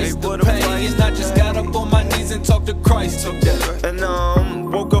a price to pay. And I just got up on my knees and talked to Christ today. And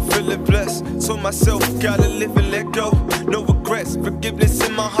woke up feeling blessed. Told myself, gotta live and let go. No regrets, forgiveness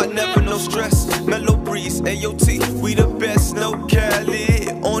in my heart, never no stress. Mellow breeze, AOT, we the best, no Cali.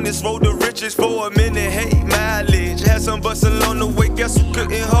 On this road to riches for a minute, hey, mileage. Had some bustle on the way, guess who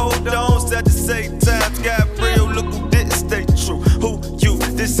couldn't hold on. Sad to say, times got real, look who didn't stay true. Who you?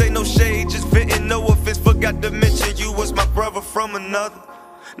 This ain't no shade, just venting, no offense. Forgot to mention you was my brother from another.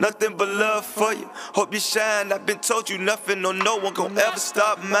 Nothing but love for you. Hope you shine. I've been told you nothing or no one gon' ever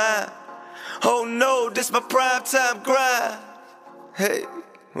stop mine. Oh no, this my prime time grind. Hey,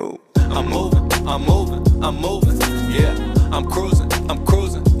 ooh. I'm moving, yeah. I'm cruising,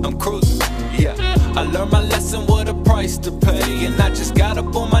 yeah. I learned my lesson, what a price to pay. And I just got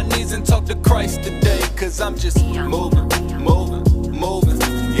up on my knees and talked to Christ today. Cause I'm just moving,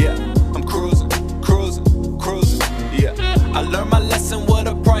 yeah. I'm cruising, yeah. I learned my lesson, what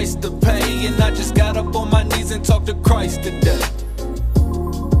a price to Christ today.